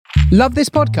Love this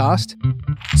podcast?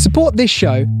 Support this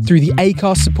show through the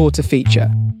Acast supporter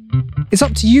feature. It's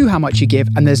up to you how much you give,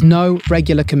 and there's no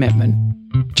regular commitment.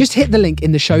 Just hit the link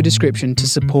in the show description to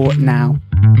support now.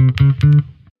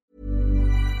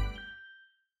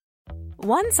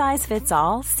 One size fits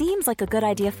all seems like a good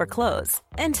idea for clothes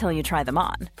until you try them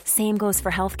on. Same goes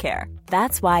for healthcare.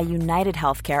 That's why United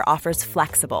Healthcare offers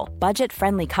flexible,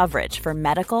 budget-friendly coverage for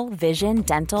medical, vision,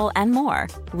 dental, and more.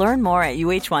 Learn more at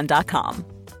uh1.com.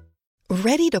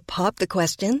 Ready to pop the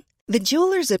question? The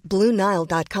jewelers at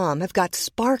BlueNile.com have got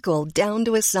sparkle down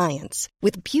to a science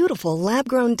with beautiful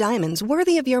lab-grown diamonds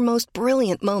worthy of your most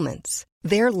brilliant moments.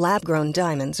 Their lab-grown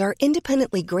diamonds are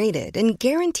independently graded and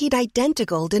guaranteed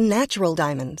identical to natural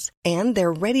diamonds, and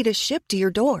they're ready to ship to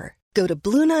your door. Go to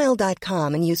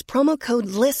BlueNile.com and use promo code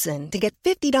LISTEN to get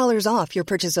 $50 off your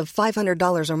purchase of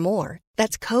 $500 or more.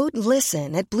 That's code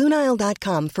LISTEN at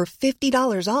BlueNile.com for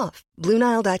 $50 off.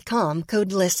 BlueNile.com,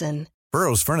 code LISTEN.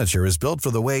 Burrow's furniture is built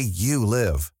for the way you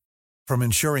live. From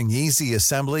ensuring easy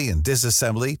assembly and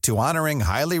disassembly to honoring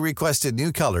highly requested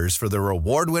new colors for their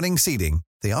award-winning seating,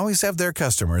 they always have their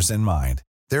customers in mind.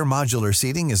 Their modular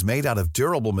seating is made out of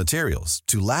durable materials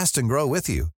to last and grow with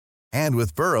you. And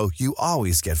with Burrow, you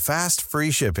always get fast,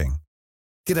 free shipping.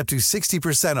 Get up to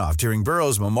 60% off during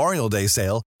Burrow's Memorial Day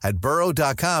sale at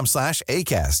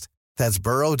burrow.com/ACAST. That's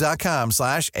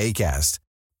burrow.com/ACAST.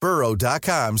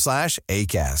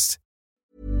 burrow.com/ACAST.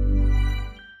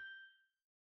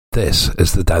 This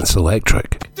is the Dance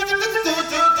Electric.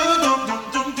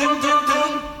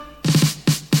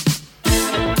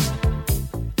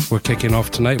 We're kicking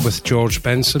off tonight with George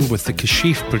Benson with the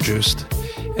Kashif produced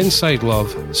Inside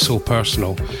Love, So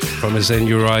Personal from his In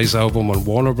Your Eyes album on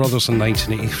Warner Brothers in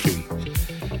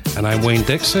 1983. And I'm Wayne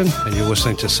Dickson, and you're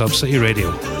listening to Sub-City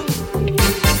Radio.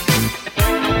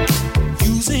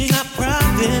 Using our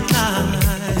private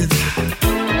lives,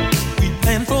 we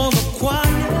plan for the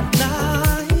quiet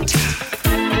night,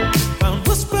 found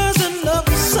whispers and love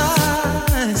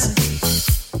sighs,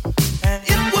 and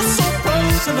it was so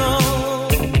personal.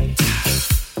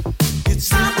 It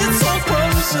sounded so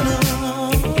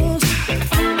personal,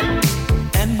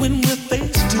 and when we're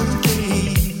face to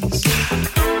face,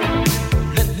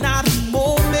 let not a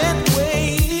moment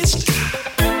waste.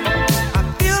 I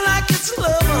feel like it's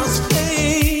lover's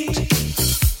fate.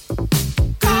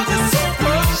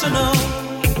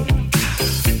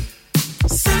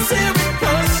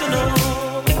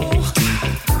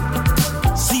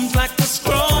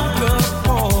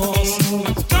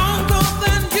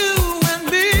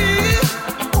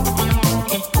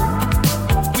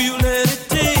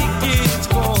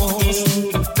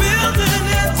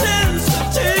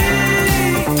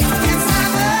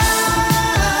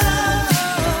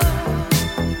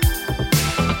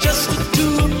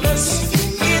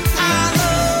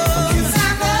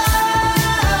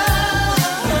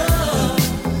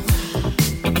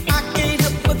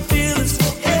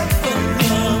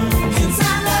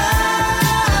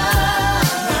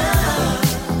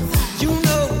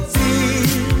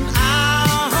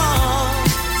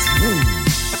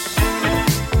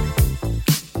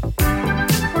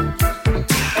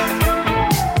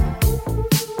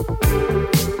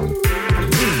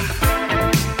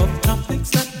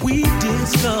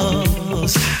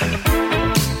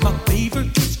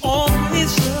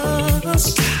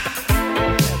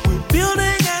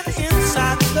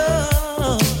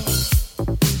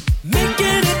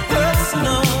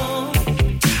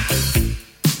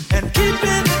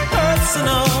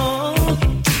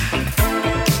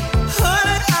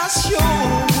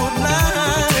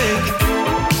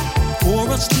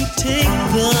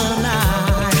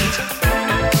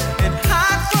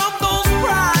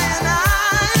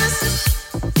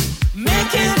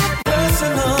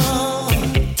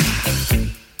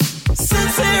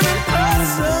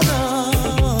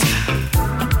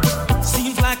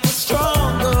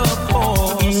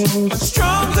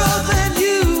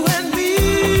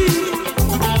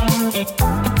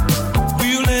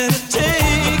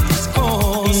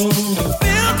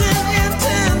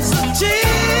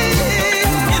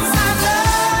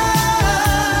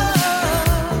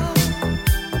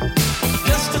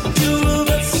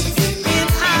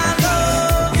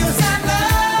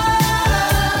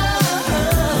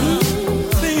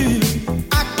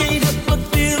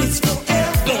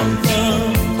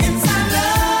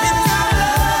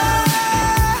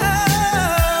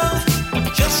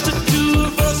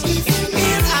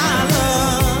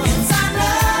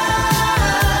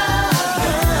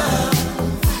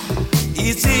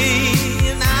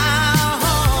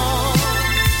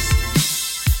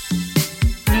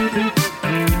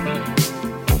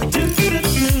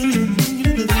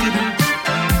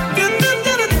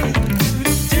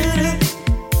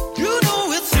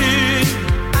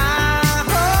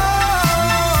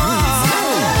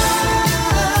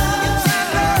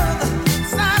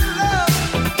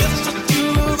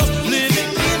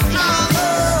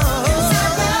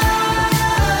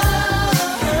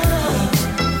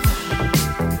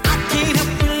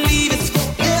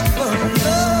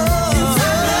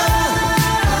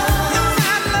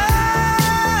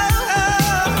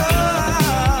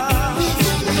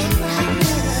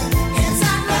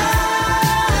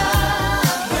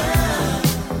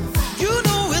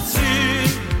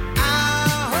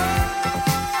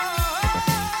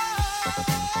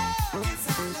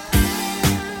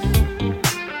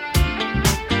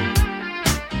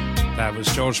 That was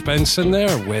George Benson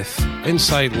there with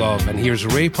Inside Love, and here's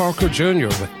Ray Parker Jr.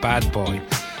 with Bad Boy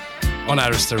on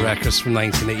Arista Records from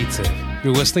 1982.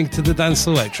 You're listening to The Dance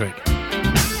Electric.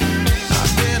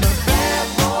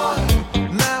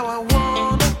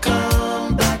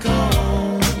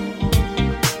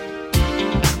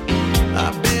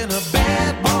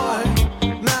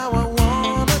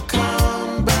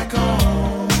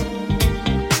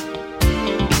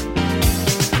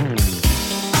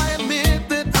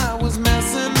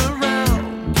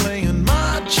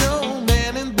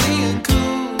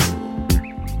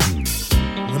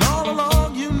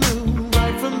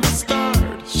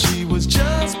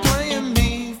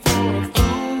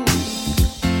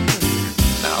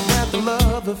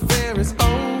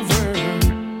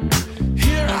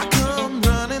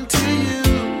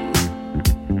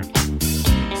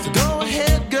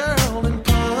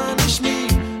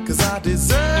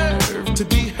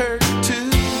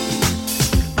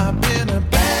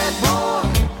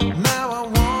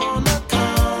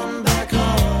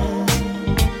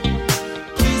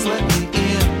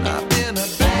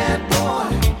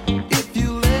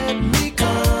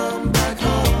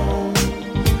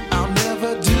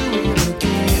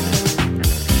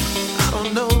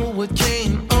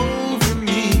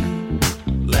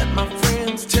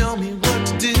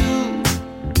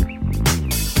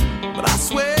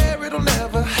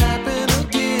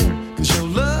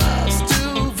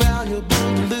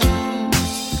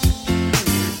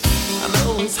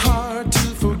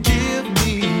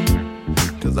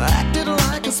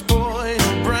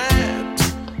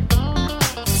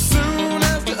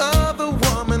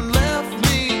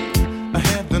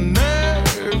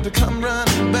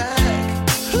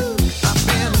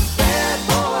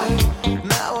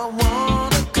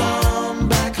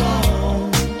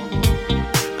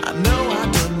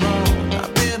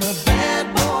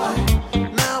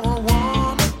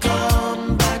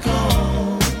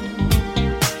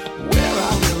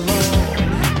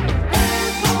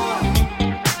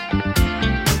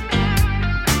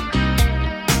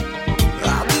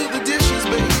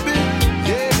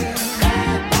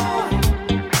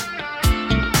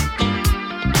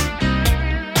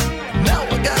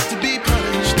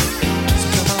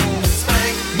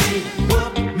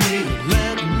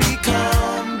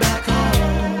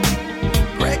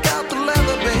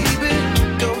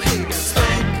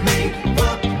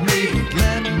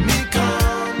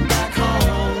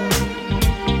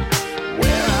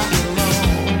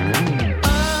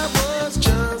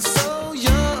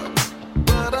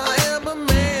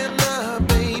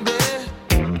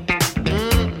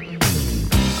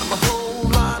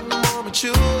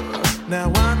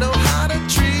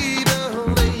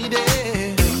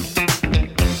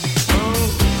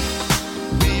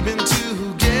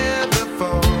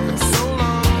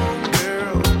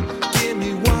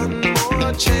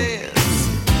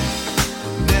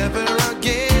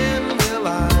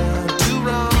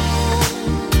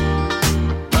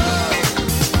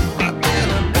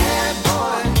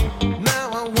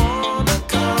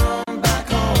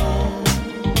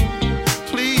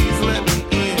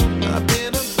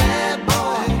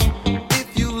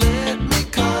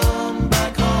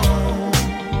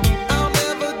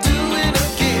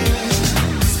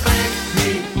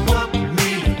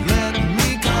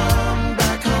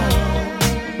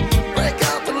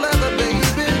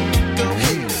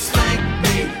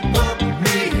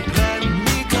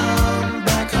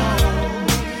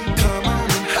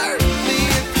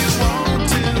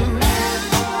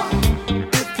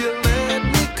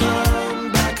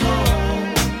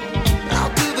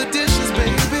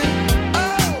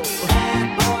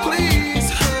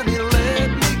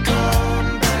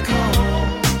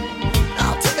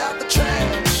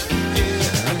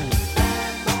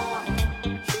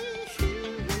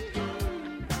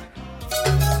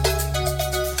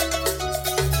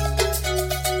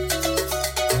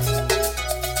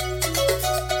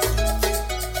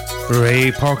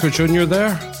 Ray Parker Jr.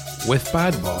 there with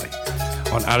Bad Boy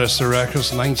on Arista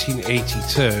Records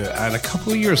 1982, and a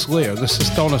couple of years later this is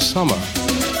Donna Summer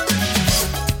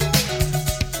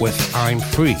with I'm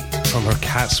Free from her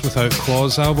Cats Without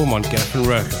Claws album on Geffen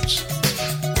Records.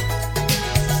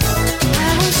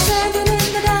 Say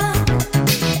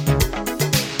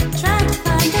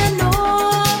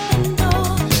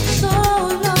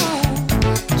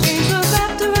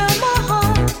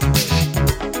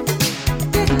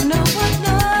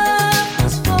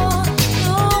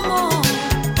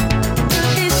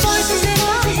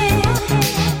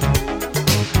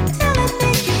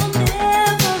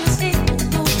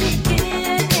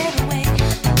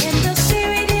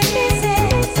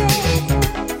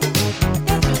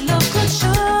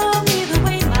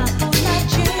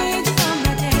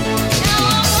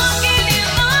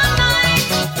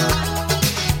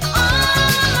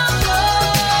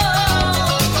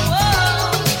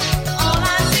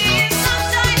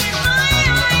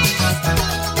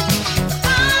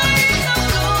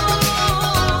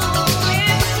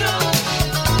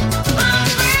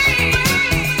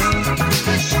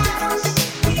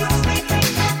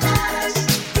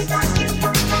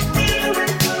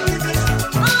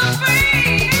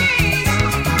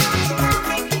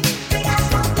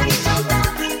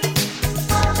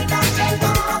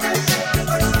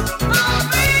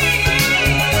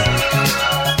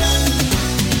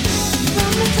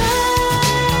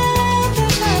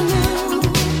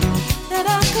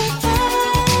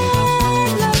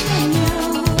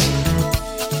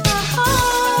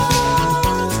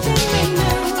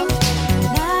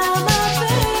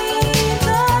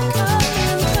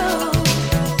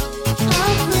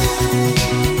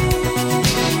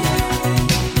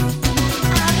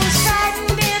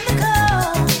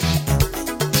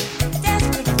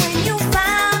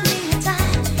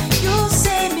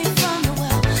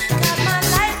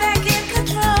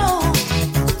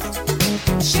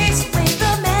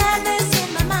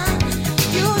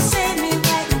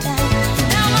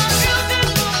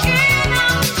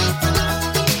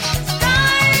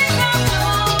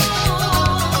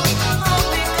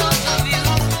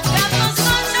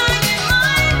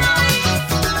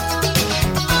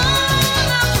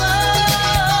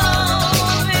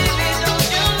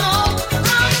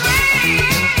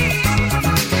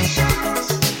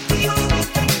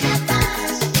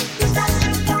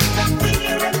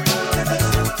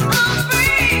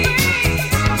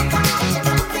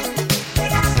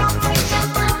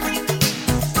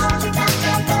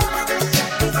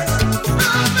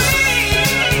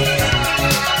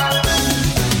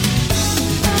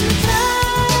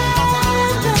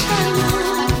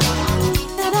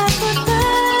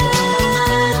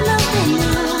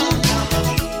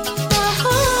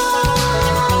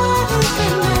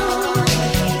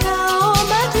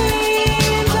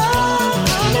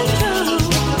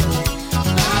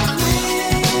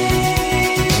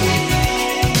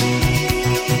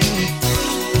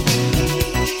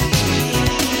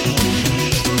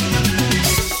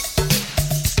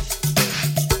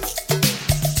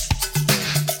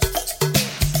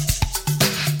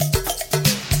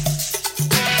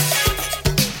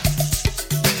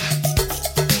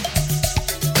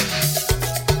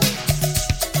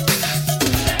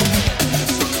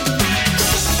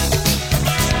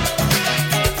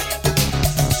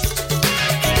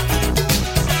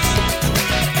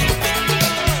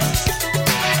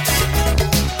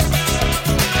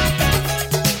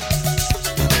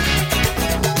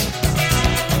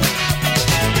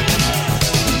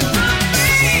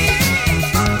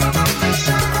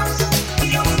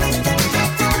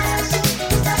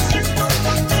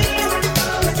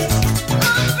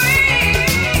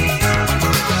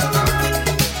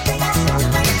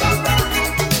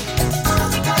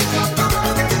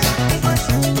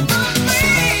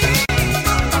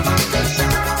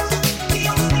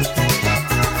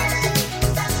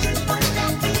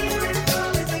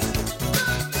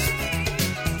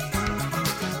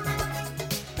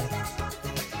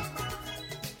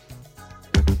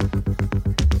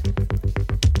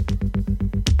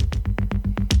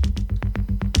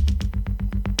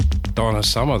Donna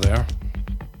Summer there.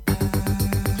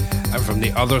 And from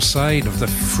the other side of the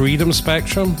freedom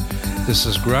spectrum, this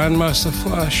is Grandmaster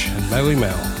Flash and Melly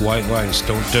Mel. White Lines,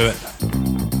 Don't Do It.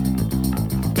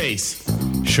 Bass.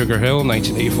 Sugar Hill,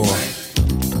 1984.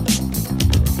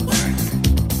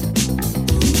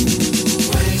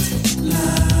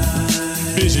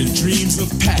 Vision, dreams of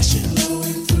passion.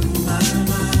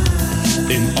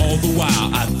 And all the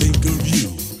while I think of you.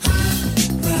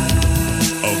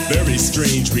 A very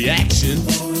strange reaction.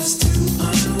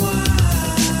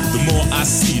 The more I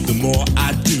see, the more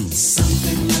I do.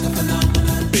 Something like a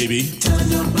phenomenon. Baby. Telling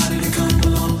your body to come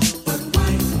along. But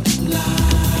white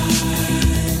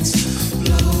lines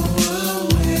blow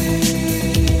away.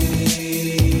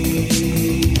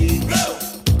 Blow.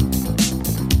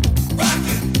 Rock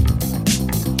it.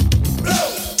 Blow.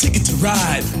 Ticket to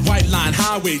ride. White line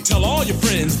highway. Tell all your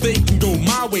friends they can go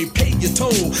my way. Pay your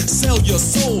toll. Sell your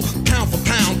soul. Pound for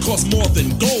pound. Costs more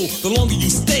than gold. The longer you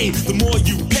stay, the more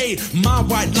you pay. My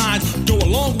white lines go a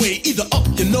long way, either up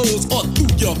your nose or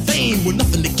through your vein, with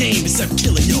nothing to gain except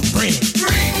killing your brain.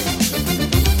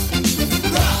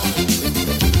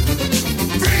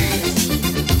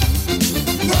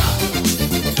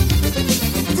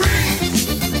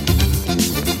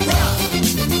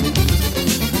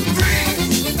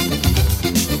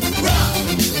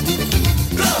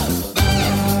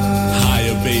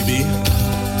 Higher, baby.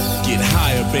 Get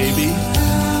higher, baby.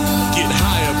 Get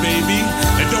higher, baby.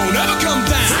 And don't ever come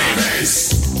down.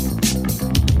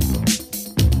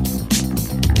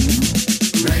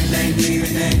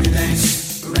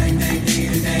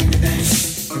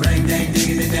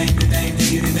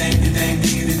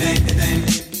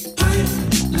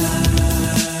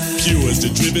 Pure as the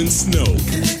driven snow.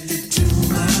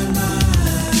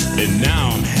 And now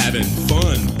I'm having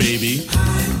fun, baby.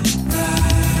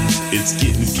 It's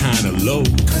getting kinda low.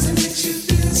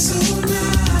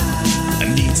 I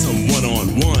need some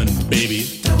one-on-one,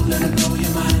 baby. Don't let it blow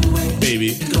your mind away.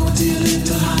 Baby. Go to your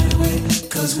little hideaway.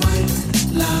 Cause white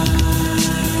lines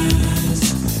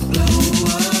blow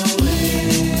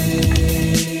away.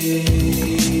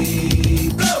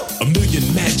 Blow. A million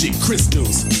magic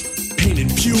crystals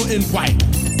painted pure and white.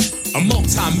 A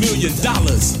multi-million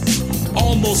dollars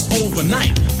almost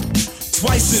overnight.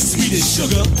 Twice as sweet as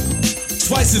sugar,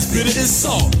 twice as bitter as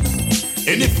salt.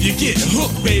 And if you get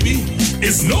hooked, baby,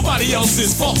 it's nobody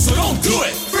else's fault, so don't do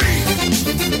it. Free.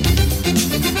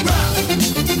 Rock.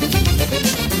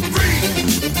 Free.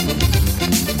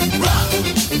 Rock.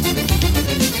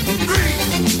 Free.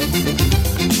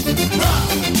 Rock.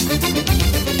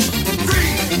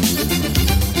 Free.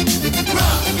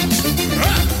 Rock.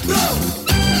 Rock. Rock.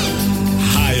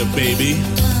 Higher, baby.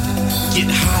 Get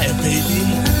higher, baby.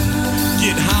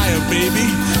 Get higher, baby.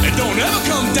 And don't ever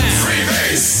come down. Free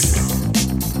bass.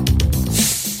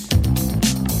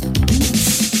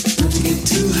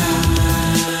 Too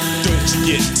high. Don't you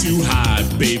get too high,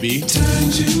 baby.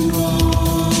 Turns you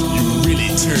on. You really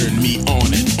turn me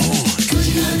on and on. Cause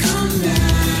you gotta come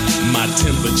down. My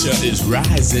temperature is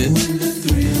rising. When the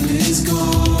thrill is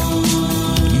gone.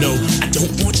 No, I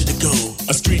don't want you to go.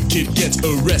 A street kid gets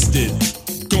arrested.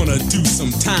 Gonna do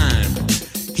some time.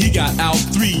 He got out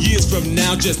 3 years from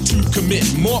now just to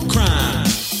commit more crime.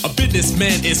 A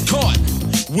businessman is caught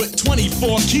with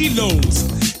 24 kilos.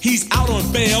 He's out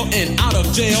on bail and out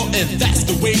of jail, and that's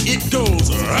the way it goes.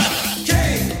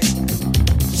 K,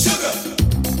 sugar,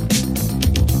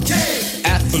 K.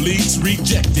 Athletes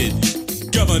rejected,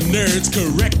 governors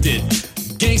corrected.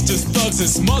 Gangsters, thugs, and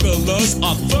smugglers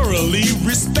are thoroughly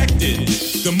respected.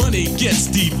 The money gets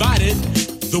divided,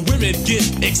 the women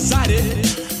get excited.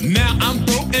 Now I'm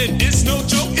broke and it's no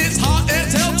joke, it's hard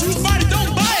as hell to fight it,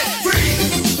 don't buy it. Free,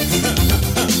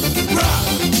 rock.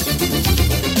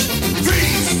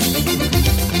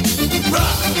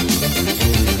 Rock.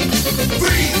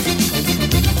 Breathe. Rock. Breathe.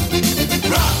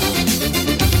 Rock.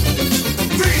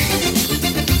 Breathe.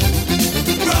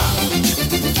 Rock.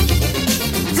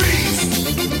 Breathe.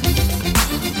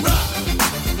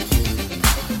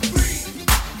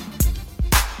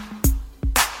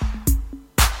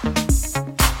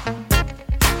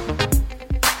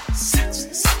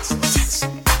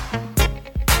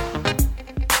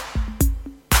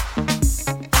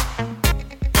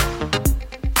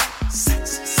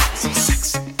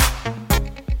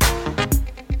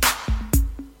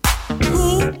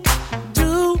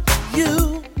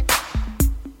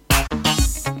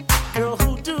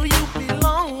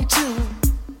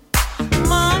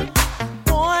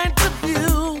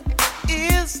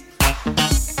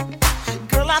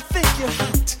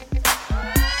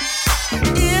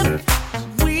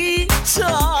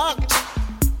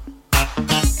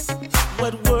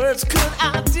 What words could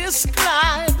I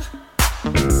describe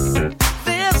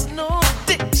There's no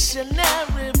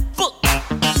dictionary book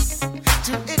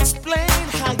to explain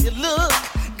how you look.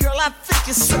 Girl, I think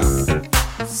you're so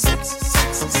sexy,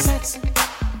 sexy, sexy.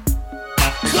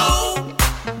 Cold-blooded.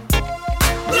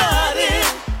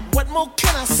 What more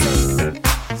can I say?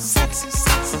 Sexy,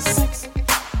 sexy, sexy.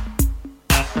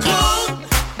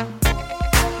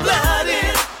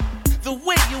 Cold-blooded. The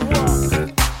way you walk,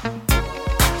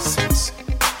 sexy.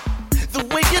 The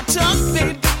way you talk,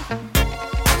 baby,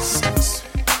 sexy.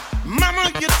 Mama,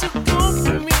 you're too good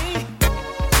for me,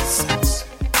 sexy.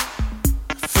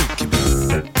 Freaky,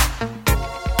 baby.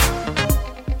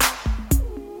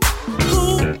 Who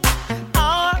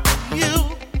are you?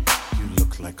 You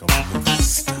look like a movie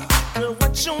star. Girl,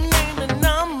 what's your name and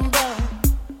number?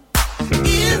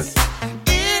 Is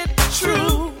it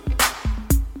true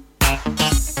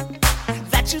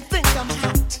that you think I'm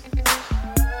hot?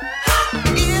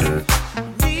 If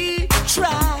we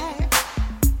try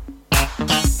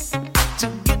to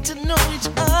get to know each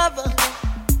other,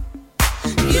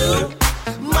 you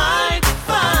might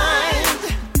find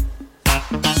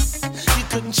you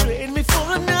couldn't trade me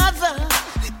for another.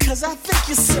 'Cause I think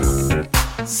you're so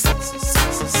sexy,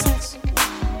 sexy, sexy.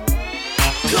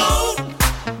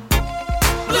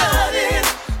 Cold-blooded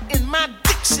in my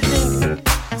dictionary.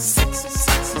 Sexy,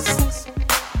 sexy, sexy.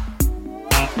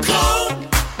 Cold-blooded.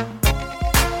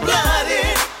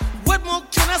 What more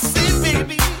can I say,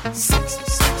 baby? Sexy,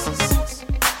 sexy, sexy.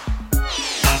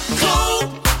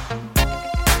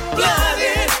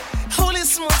 Cold-blooded. Holy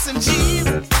smokes and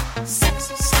Jesus.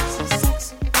 Sexy, sexy,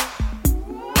 sexy.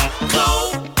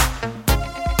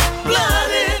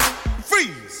 Cold-blooded.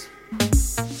 Freeze.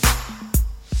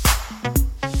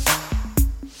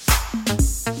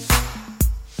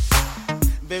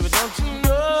 Baby, don't you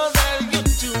know that you're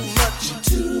too much? You're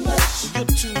too much. You're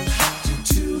too hot. You're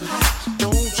too hot.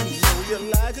 Don't you know you're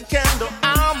like a candle?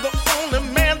 I'm the only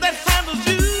man that handles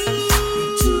you.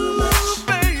 You're too much,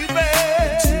 baby.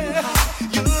 You're too hot.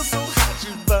 You're so hot,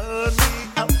 you burn me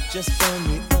out. Just burn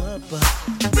me up.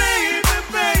 Baby,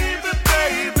 baby,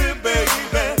 baby,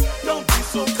 baby, don't be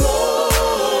so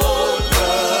cold-blooded.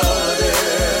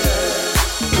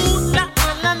 Ooh, la,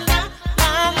 la, la, la, la,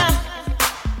 la.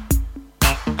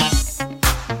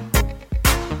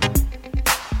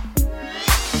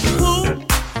 Who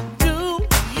do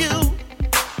you,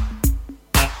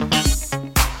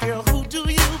 girl, who do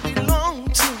you belong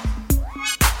to?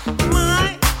 My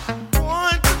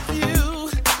point of view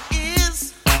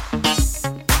is,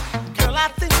 girl, I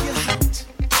think you're hot.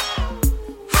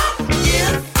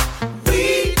 If we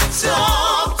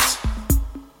talked,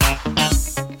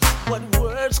 what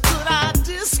words could I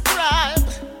describe?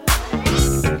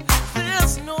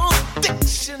 There's no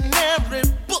dictionary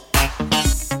book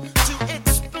to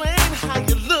explain how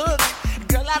you look.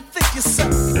 Girl, I think you're so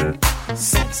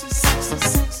sexy, sexy,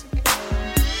 sexy.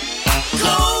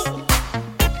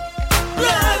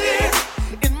 Cold-blooded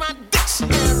in my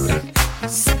dictionary.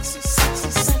 Sexy, sexy,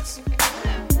 sexy.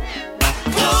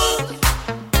 Cold-blooded.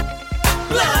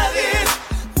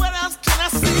 What else can I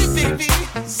say, baby?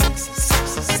 Sexy,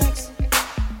 sexy, sexy.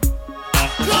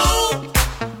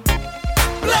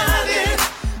 Cold-blooded.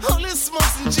 Holy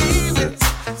smokes and Jesus.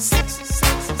 Sexy,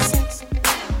 sexy, sexy.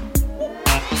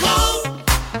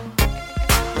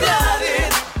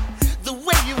 Cold-blooded. The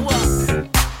way you walk.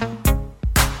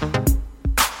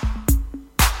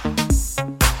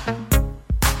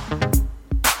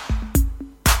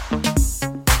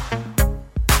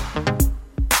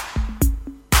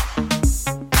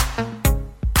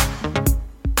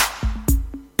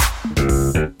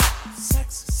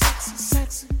 Sexy, sexy,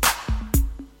 sexy.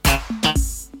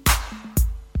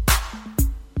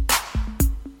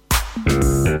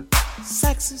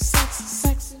 Sexy, sexy,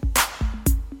 sexy.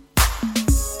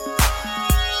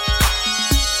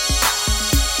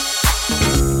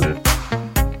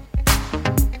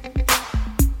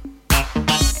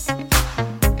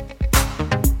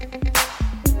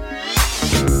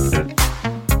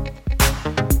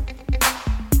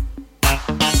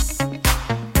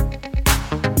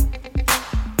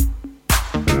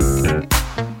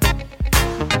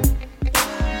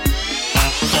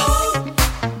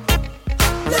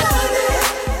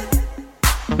 Cold-blooded.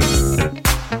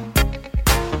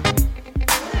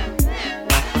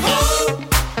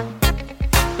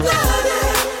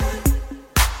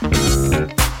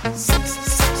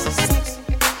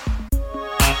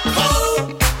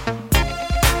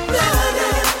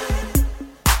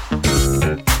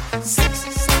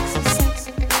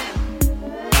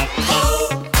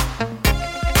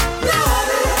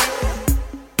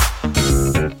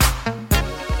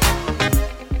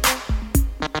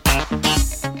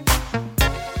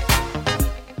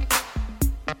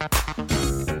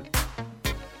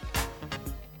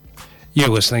 You're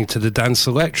listening to The Dance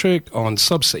Electric on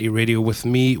Sub-City Radio with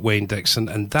me, Wayne Dickson,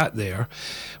 and that there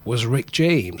was Rick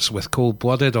James with Cold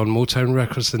Blooded on Motown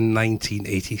Records in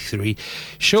 1983,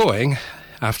 showing,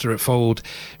 after it followed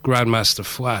Grandmaster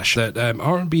Flash, that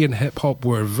R&B and hip-hop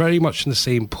were very much in the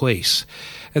same place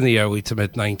in the early to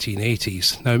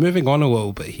mid-1980s. Now, moving on a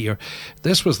little bit here,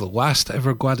 this was the last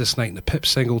ever Gladys Knight and the Pips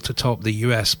single to top the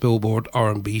US Billboard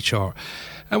R&B chart.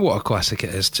 And what a classic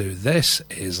it is too. This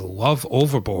is Love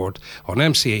Overboard on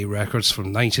MCA Records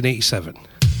from 1987.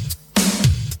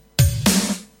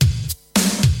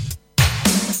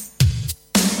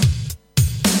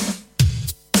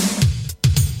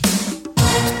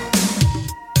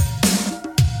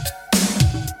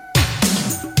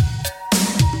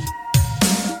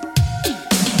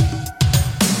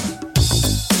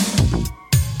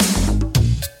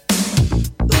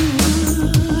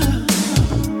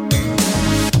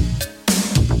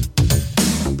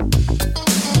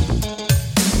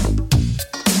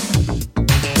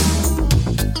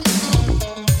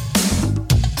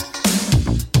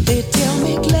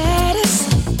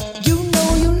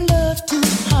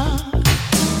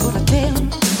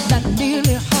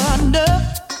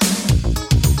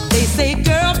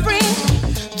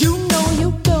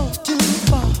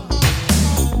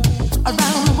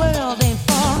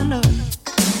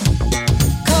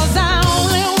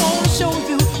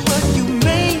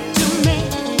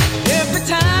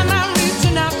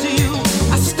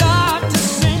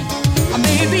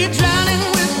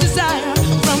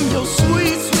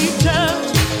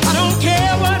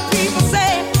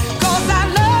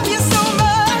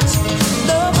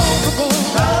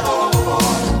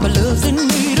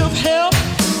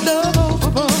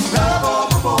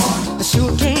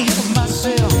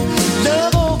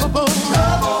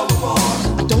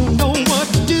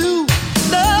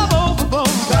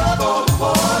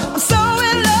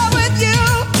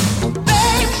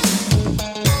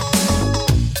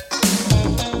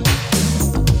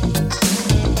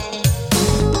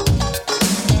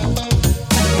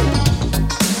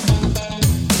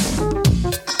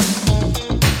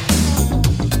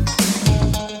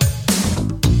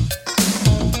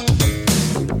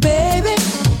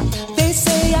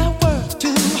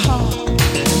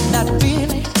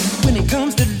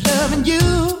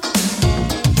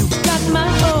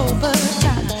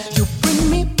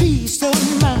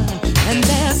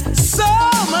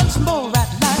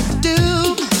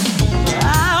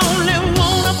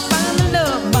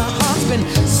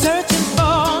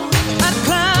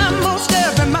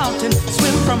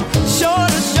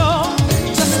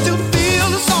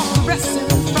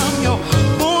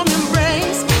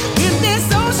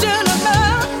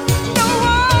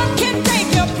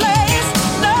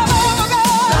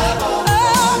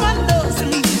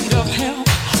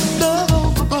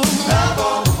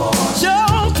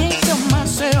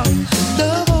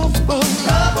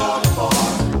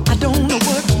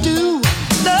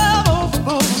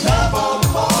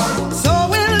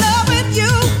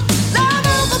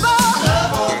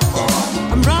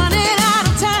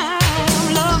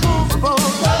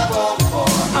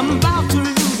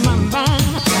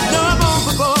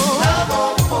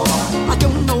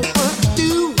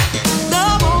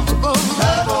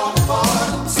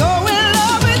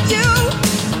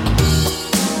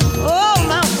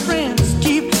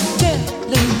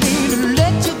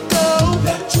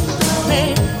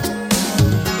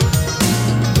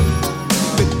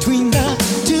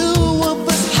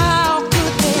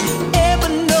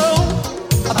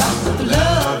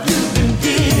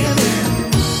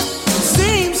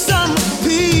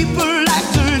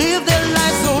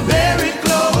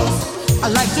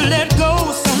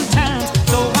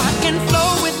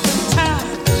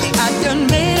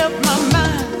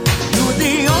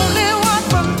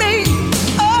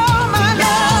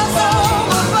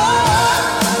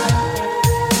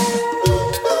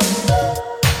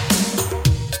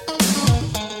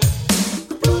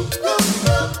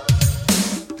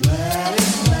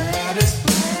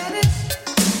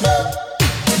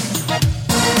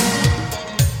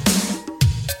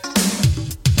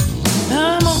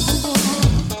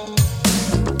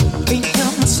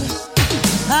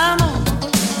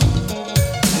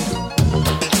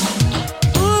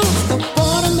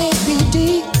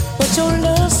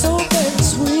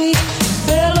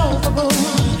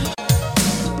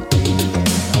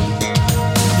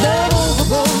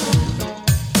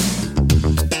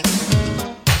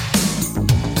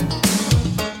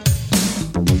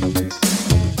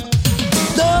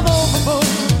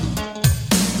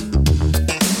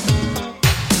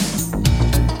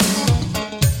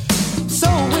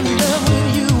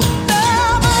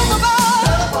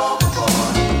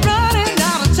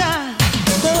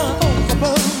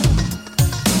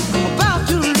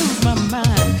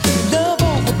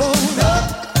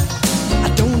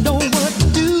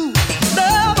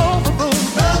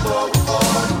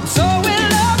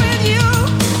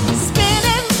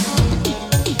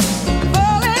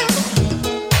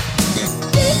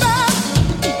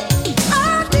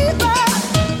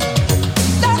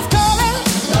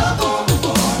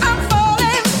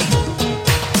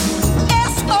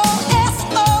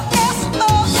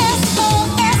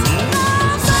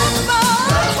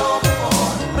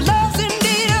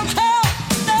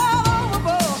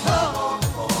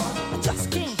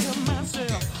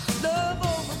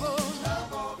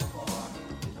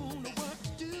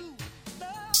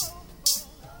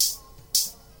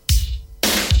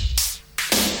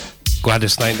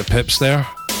 Gladys Knight and the Pips there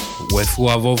with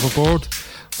Love Overboard.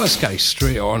 Let's get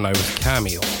straight on now with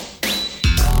Cameo.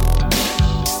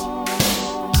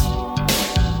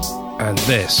 And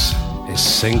this is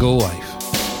Single Life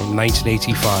from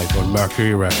 1985 on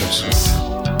Mercury Records.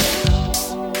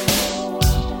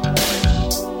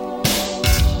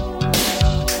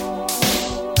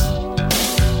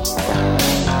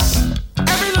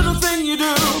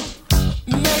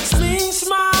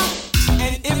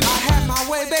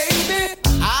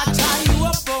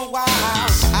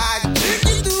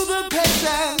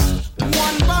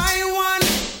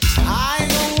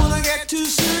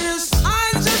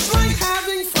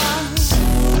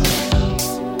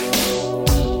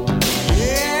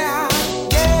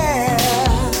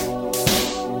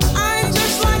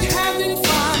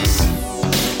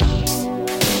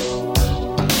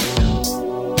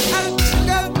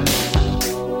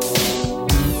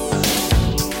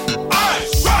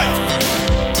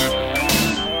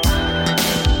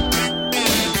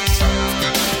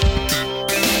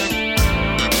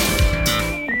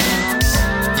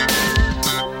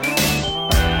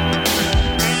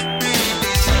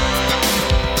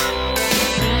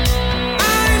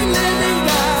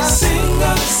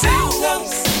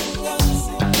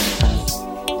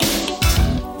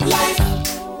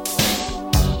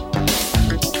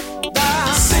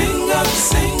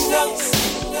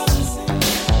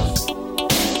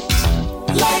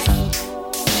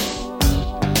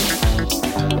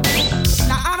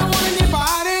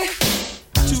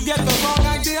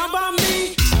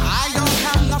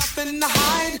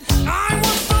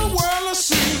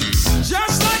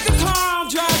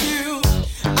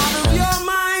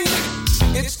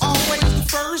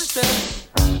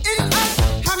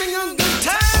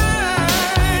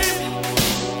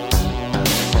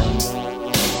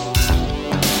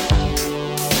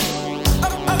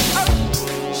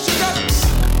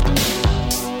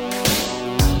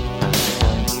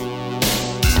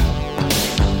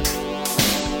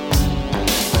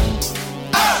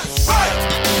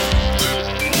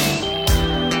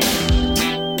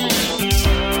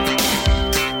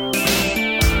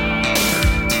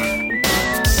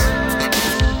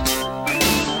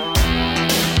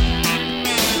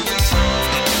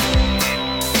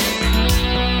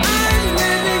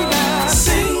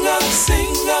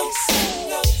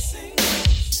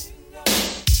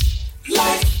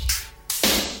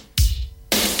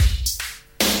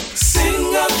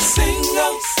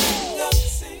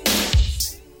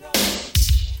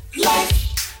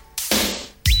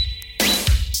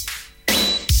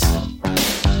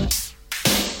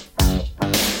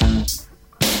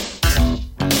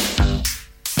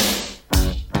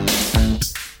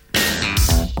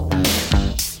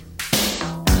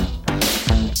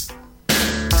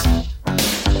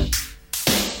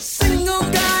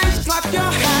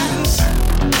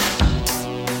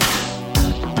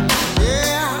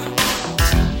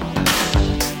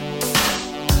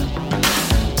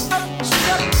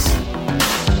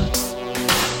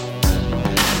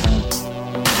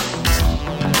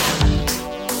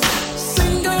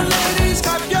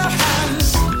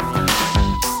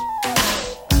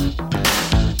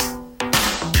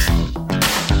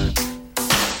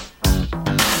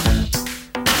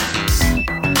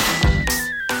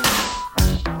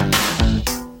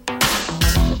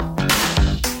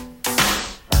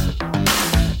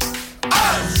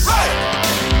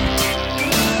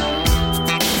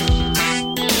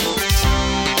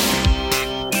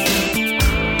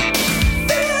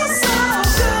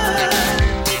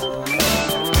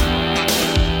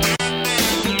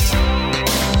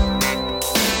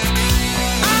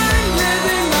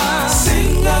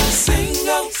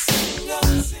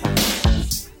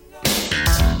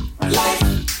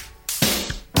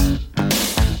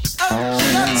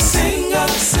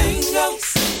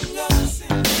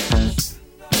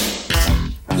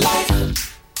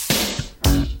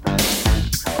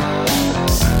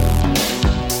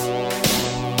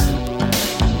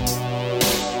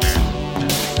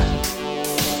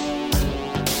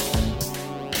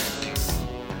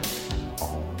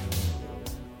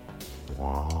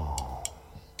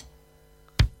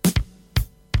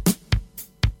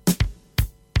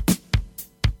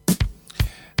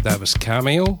 That was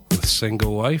Cameo with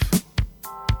Single Life.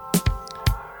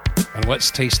 And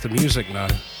let's taste the music now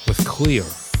with Clear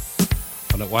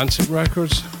on Atlantic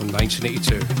Records from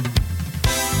 1982.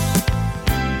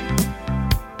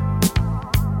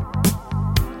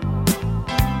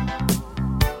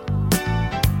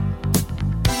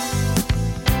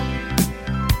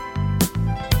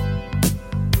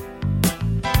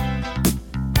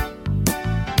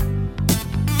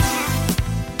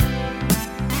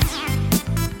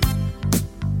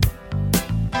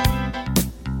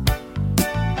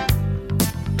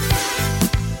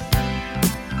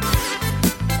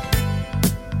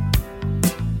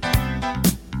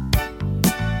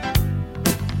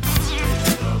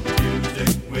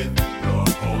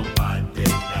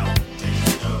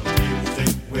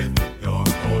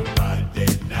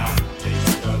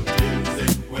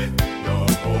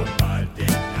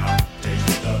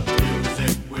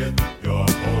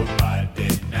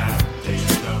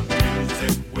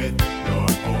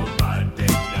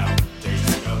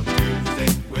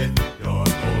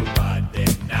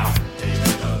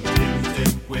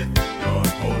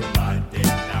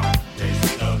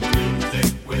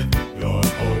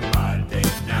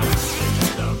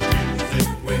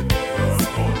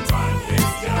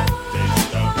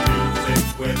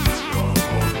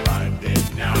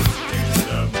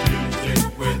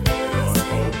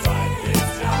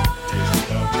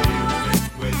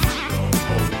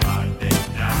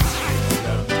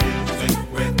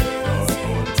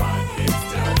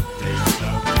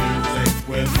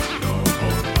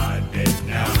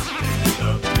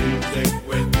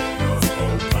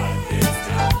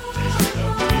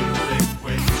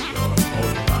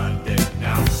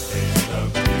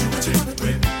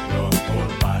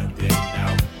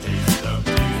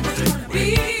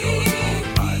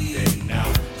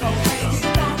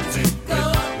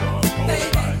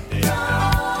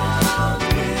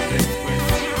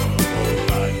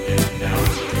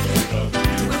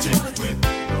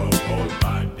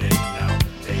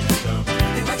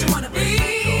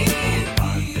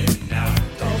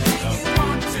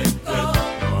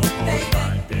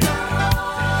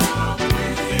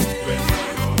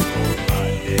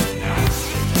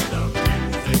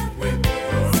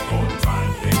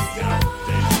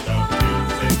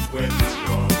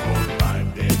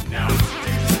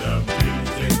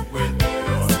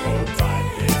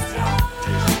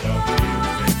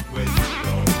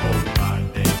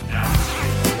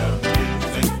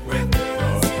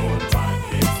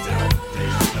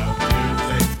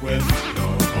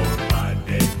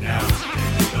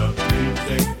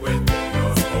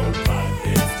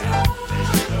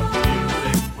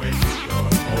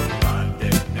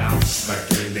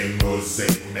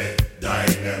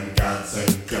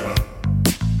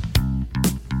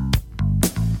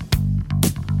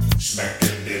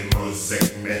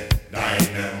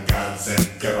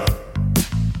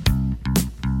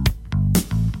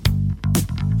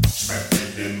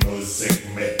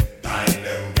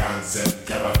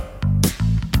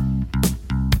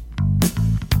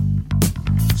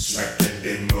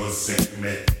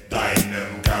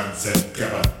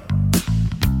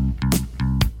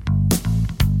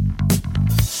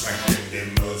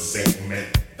 die Musik mit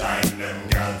deinem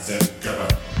ganzen Körper.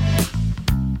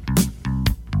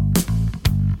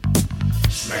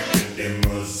 Schmecken die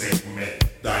Musik mit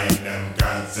deinem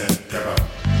ganzen Körper.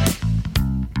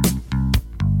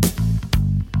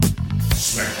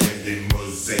 Schmecken die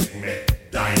Musik mit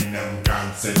deinem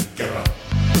ganzen Körper.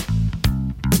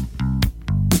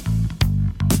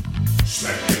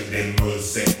 Schmecken die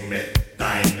Musik mit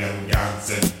deinem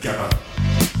ganzen Körper.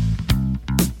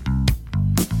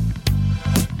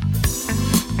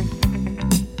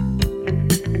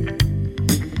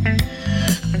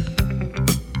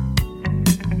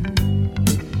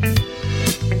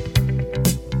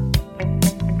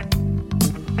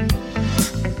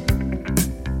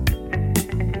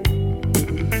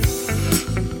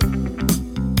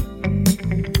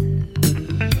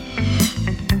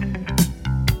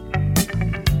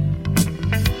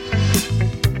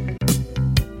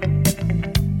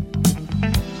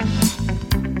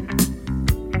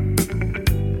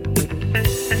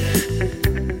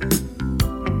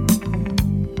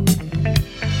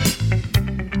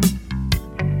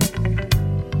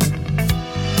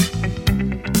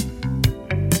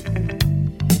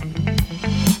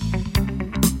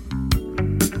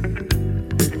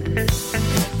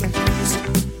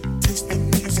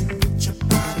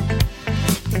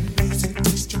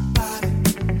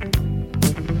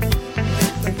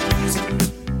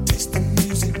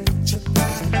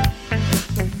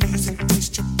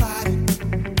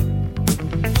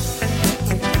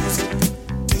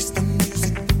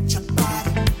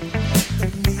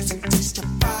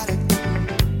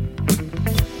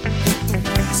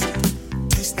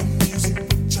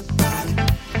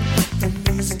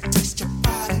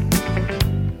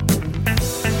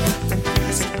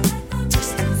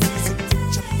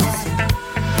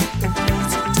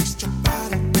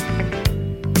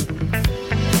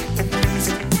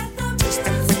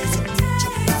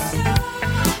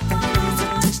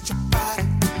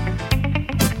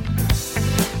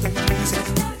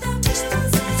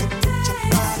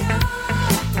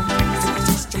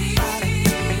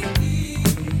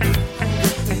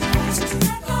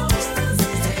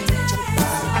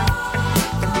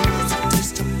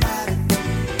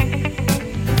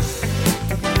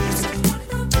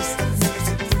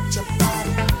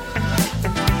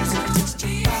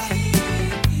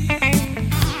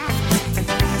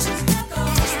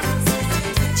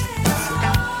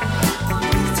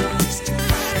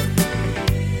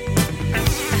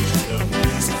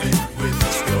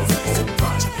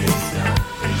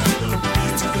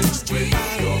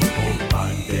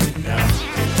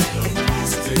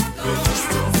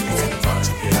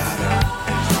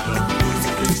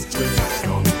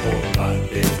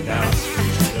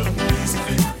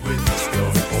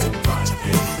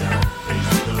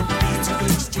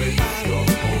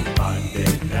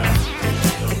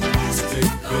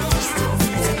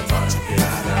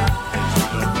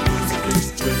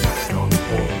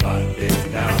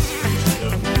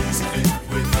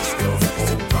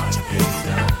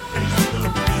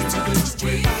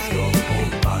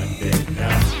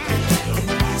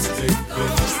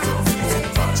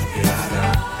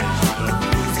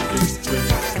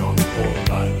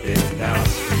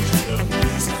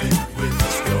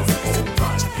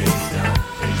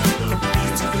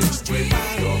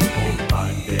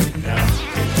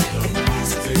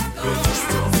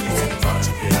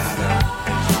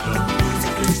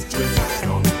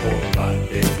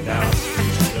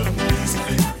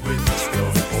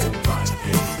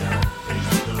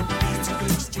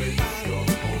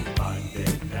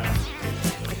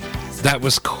 That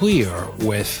was Clear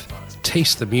with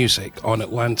Taste the Music on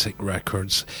Atlantic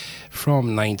Records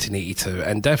from 1982,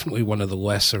 and definitely one of the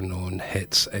lesser known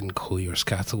hits in Clear's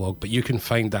catalogue. But you can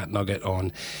find that nugget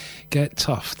on Get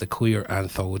Tough, the Clear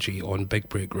anthology on Big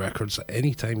Break Records at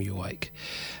any time you like.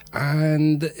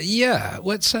 And yeah,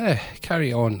 let's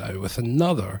carry on now with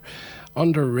another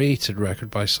underrated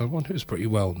record by someone who's pretty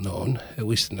well known, at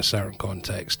least in a certain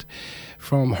context,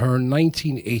 from her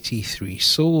 1983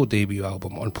 solo debut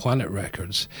album on Planet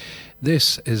Records.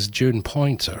 This is June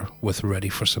Pointer with Ready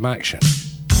for Some Action.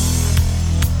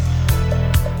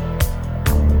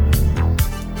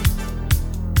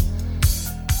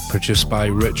 Produced by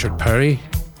Richard Perry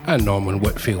and Norman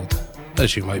Whitfield,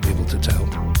 as you might be able to tell.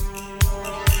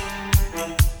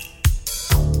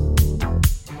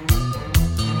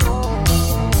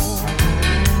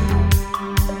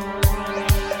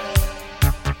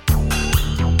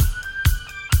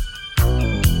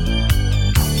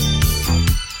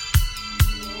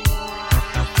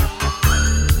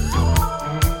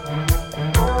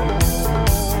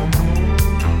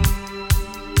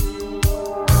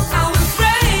 I was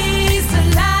raised a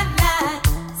lot like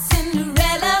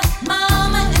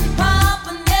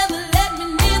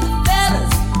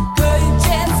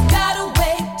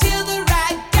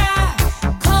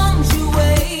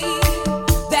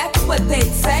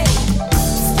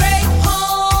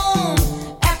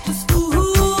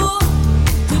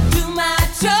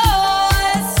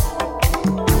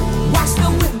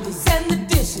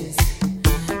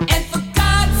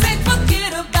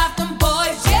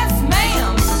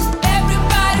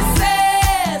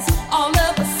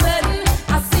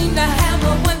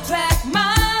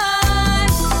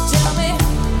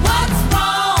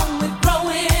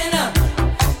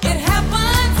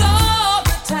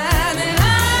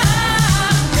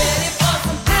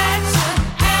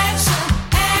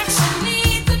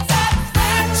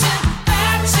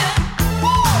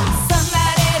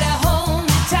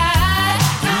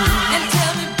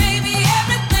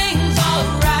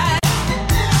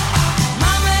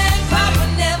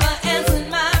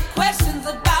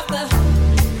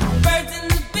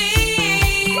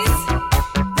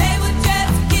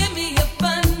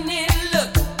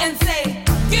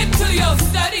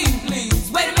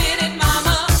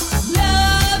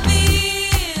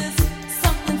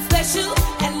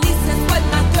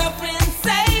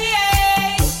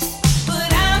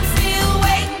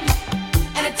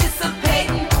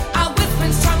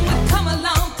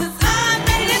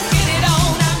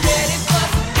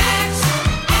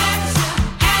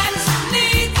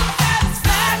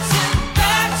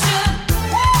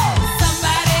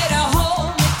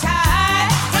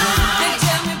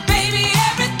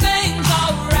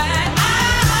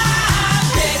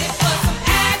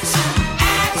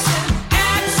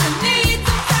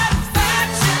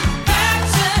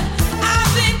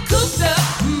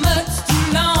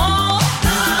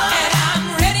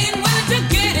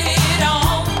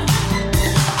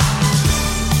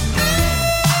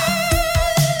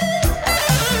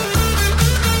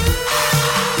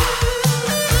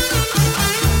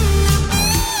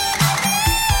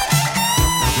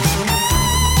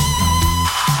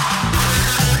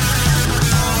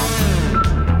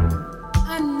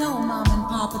mom and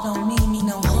papa don't mean me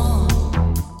no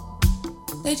harm.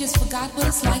 They just forgot what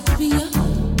it's like to be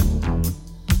young.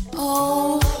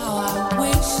 Oh, how I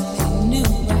wish they knew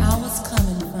where I was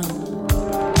coming from.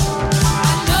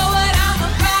 I know what I'm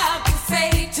about to say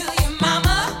to your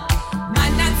mama.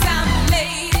 Might not sound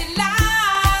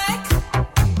ladylike,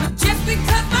 but just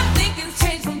because my thinking's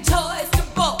changed from toys to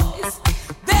boys,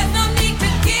 there's no need to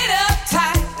get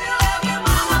uptight. Love your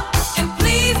mama, and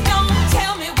please don't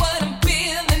tell me what I'm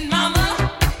feeling, mama.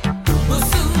 Will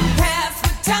soon pass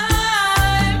with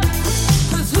time.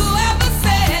 'Cause whoever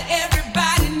said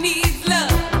everybody needs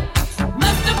love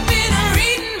must have been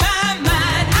reading my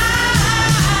mind.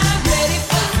 I'm ready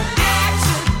for some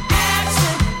action,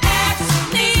 action, action.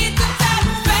 Need some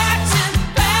satisfaction,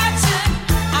 faction.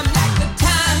 I'm like the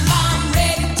time bomb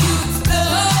ready to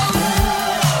explode.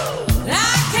 I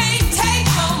can't take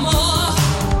no more.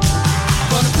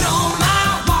 Gonna put on my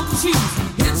walking shoes,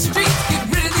 hit the streets, get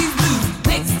rid of these blues.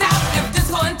 Next stop, every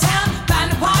disco in town, find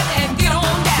a party and get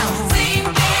on down. Sing,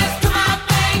 dance to my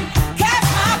thing, cast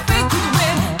my feet to the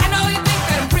wind. I know you think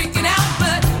that I'm freaking out,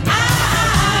 but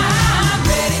I'm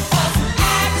ready for some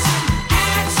action,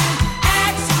 action,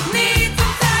 action. Need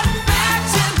some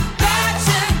satisfaction,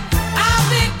 faction. I've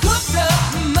been cooped up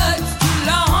much too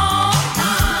long,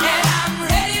 and I'm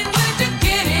ready to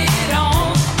get it on.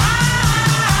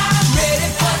 I'm ready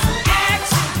for some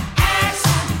action,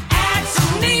 action, action.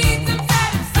 Need some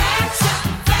satisfaction,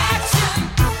 faction.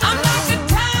 I'm like a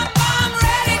time bomb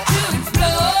ready to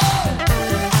explode.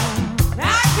 I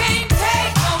can't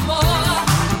take no more.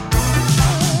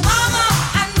 Mama,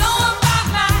 I know about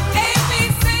my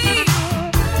ABC.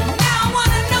 Now I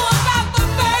wanna know about the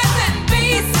birds and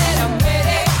bees. Said I'm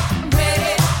ready,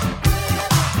 ready,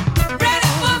 ready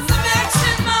for some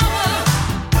action, mama.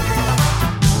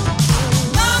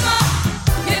 Mama,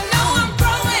 you know I'm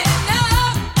growing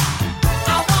up. I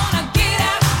wanna get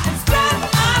out and strut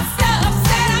my stuff.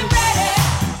 Said I'm ready.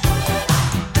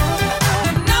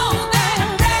 You know that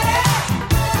I'm ready.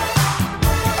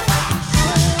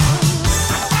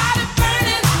 Got it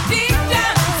burning deep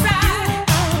down inside.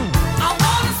 I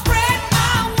wanna spread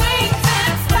my wings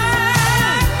and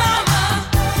fly, mama.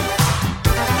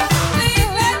 Please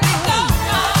let me go,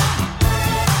 mama.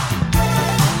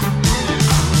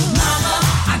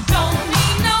 I don't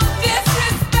mean no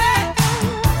disrespect,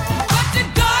 but your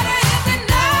daughter is a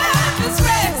nervous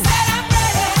wreck. Said I'm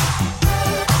ready.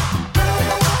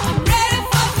 I'm ready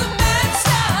for some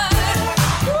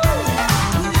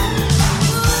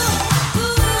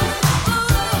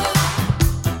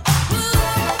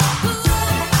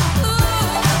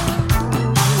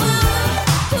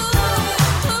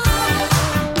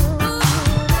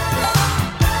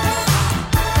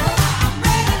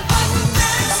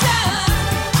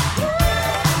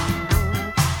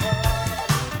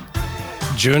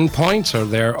June Pointer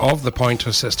there, of the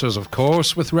Pointer Sisters, of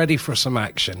course, with Ready for Some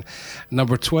Action.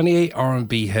 Number 28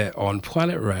 R&B hit on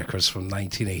Planet Records from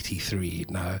 1983.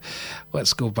 Now,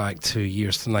 let's go back 2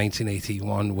 years to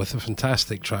 1981 with a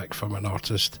fantastic track from an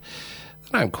artist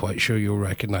that I'm quite sure you'll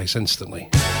recognise instantly.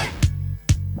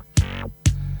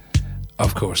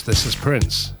 Of course, this is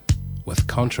Prince with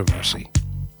Controversy.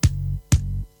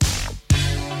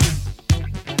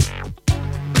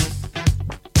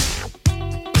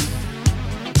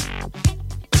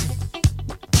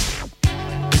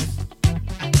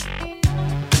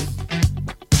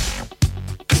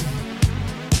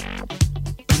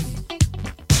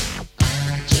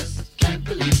 Can't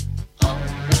believe all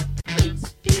the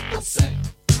things people say.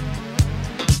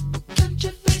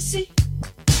 Controversy,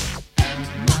 am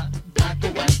I black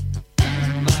or white?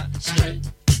 Am I straight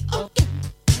or gay?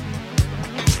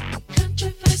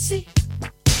 Controversy.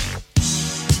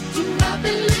 Do I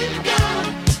believe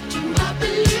God? Do I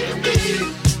believe me?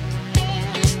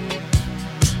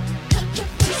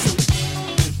 Controversy.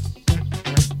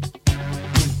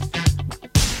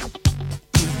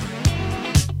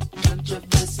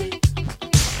 Controversy.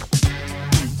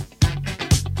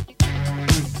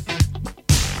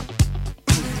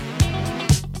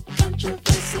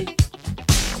 Controversy.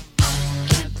 I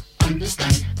can't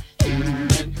understand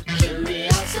human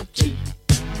curiosity.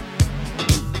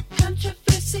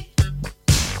 Controversy.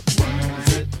 Was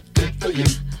it good for you?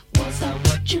 Was I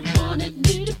what you wanted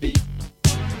me to be?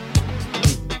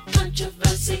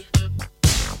 Controversy.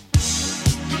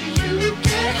 Do you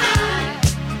get high?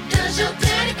 Does your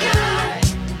daddy cry?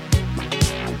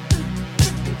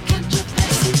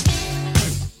 Controversy.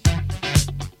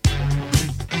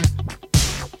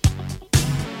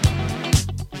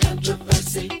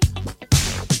 Controversy.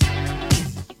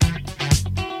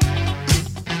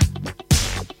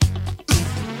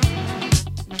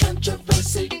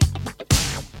 Controversy.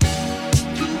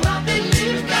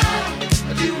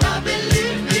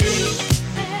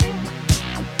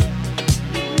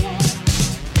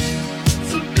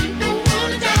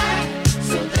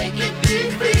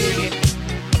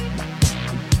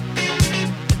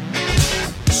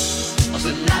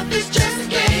 life is just a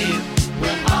game.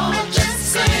 We're all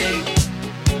just the same.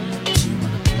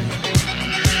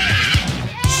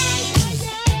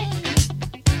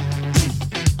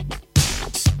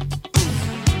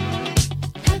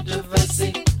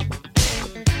 Controversy.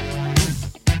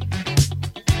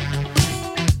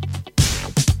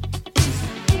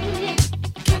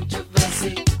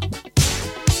 Controversy.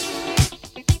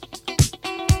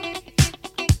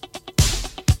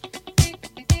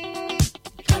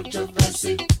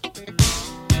 Controversy.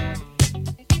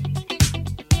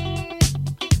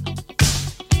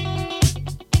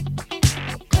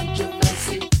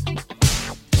 Controversy.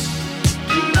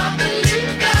 Do not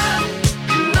believe God.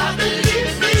 Do not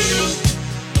believe me.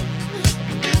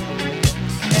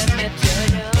 Let me tell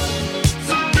you,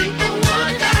 some people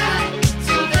wanna die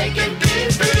so they can be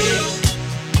free.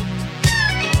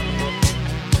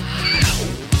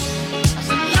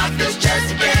 So life is just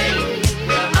a game.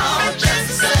 We're all just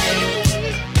the same.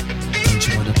 Don't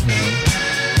you wanna play?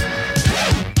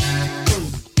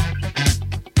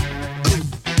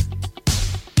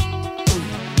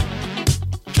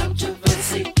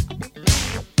 Controversy.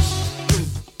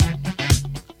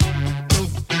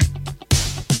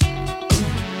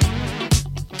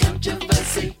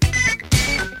 Controversy.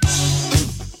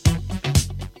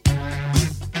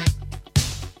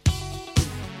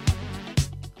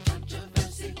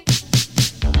 Controversy.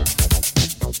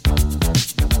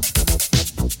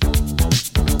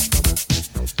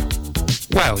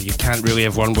 Well, you can't really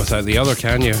have one without the other,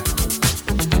 can you?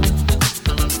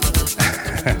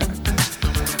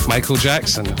 Michael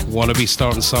Jackson, Wanna Be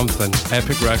Starting Something,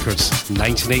 Epic Records,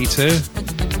 1982,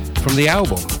 from the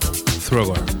album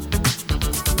Thriller.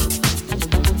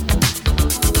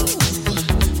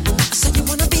 I said you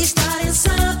wanna be starting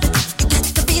something. You got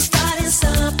to be starting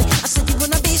something. I said you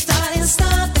wanna be starting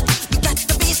something. You got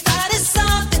to be starting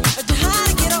something. You're hard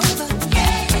to get over.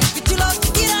 You're too lost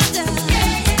to get under.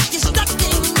 You're stuck in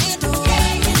the middle.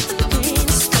 And the pain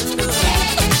is thunder.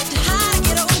 You're hard to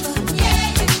get over.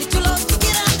 You're too lost to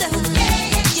get under.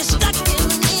 You're stuck in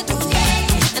the middle.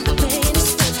 And the pain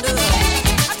is thunder.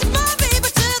 I took my baby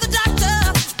to the doctor.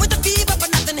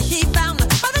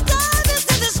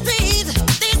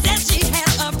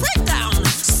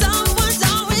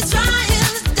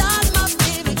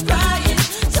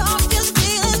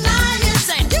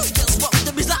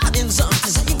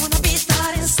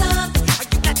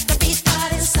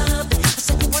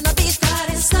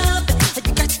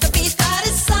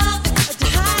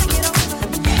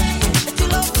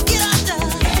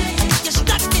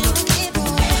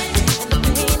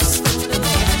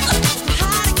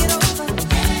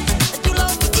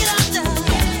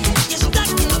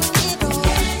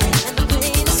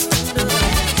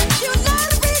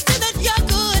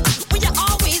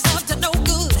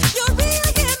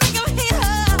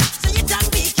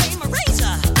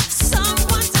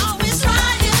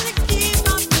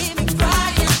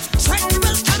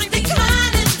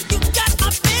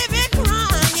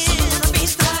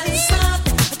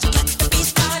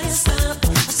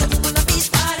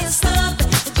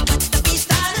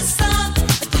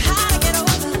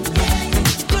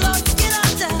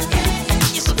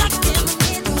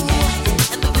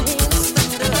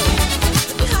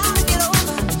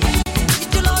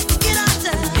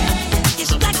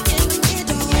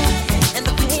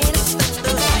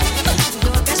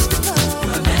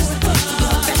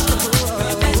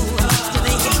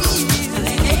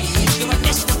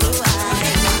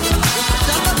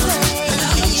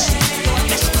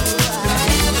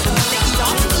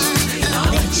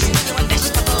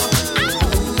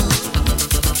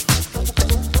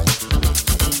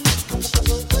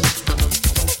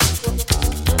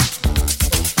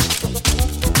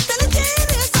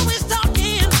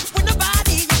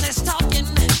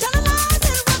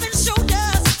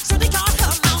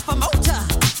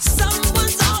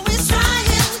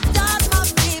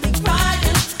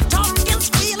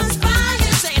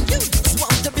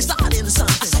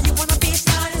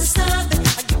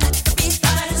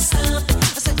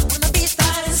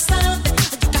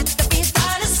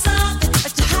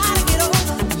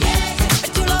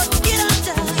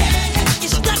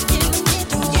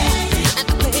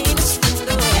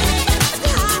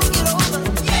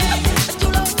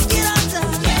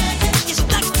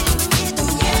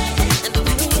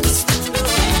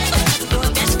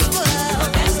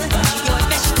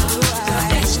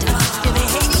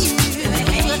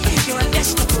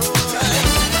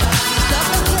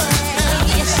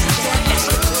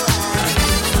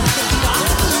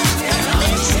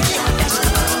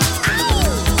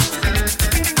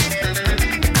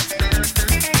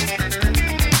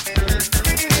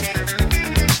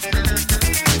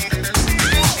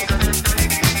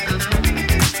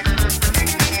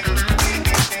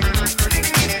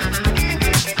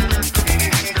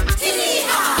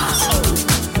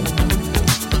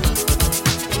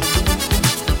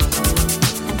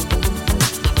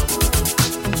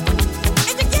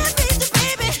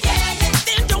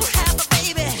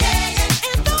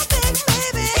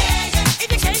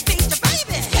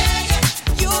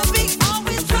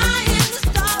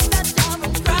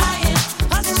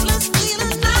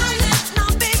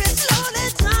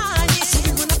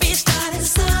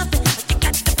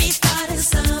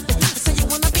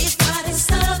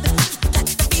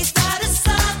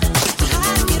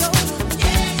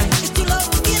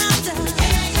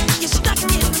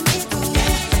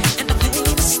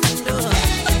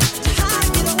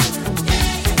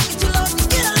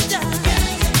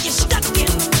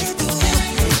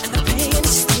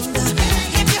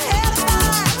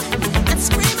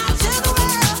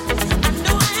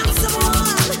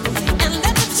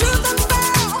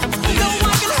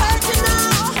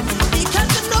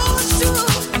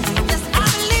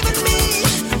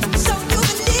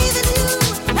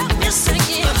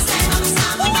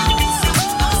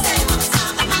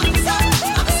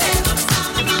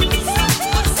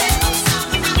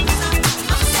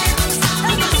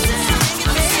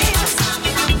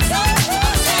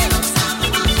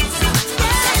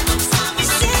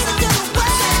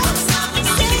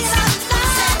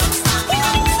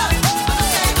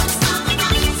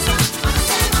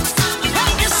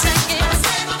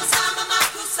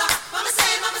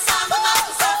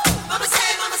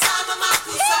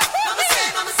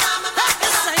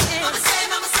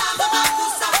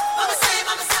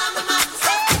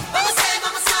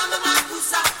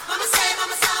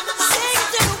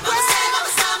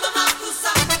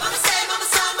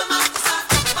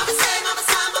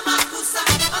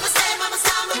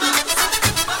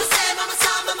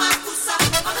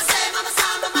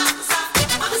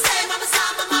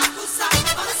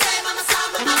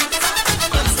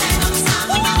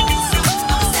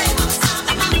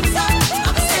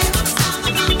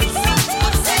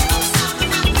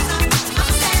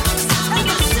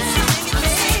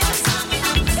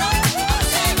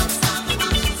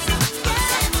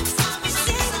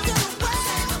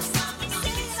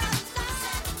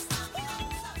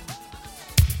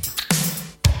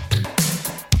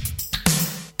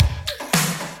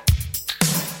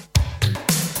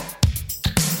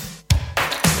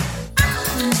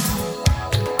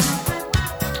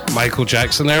 Michael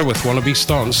Jackson there with Wanna Be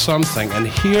Starting Something. And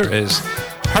here is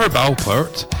Herb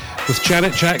Alpert with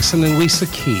Janet Jackson and Lisa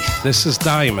Keith. This is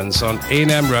Diamonds on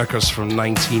A&M Records from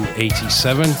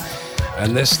 1987.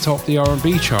 And this topped the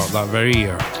R&B chart that very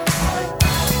year.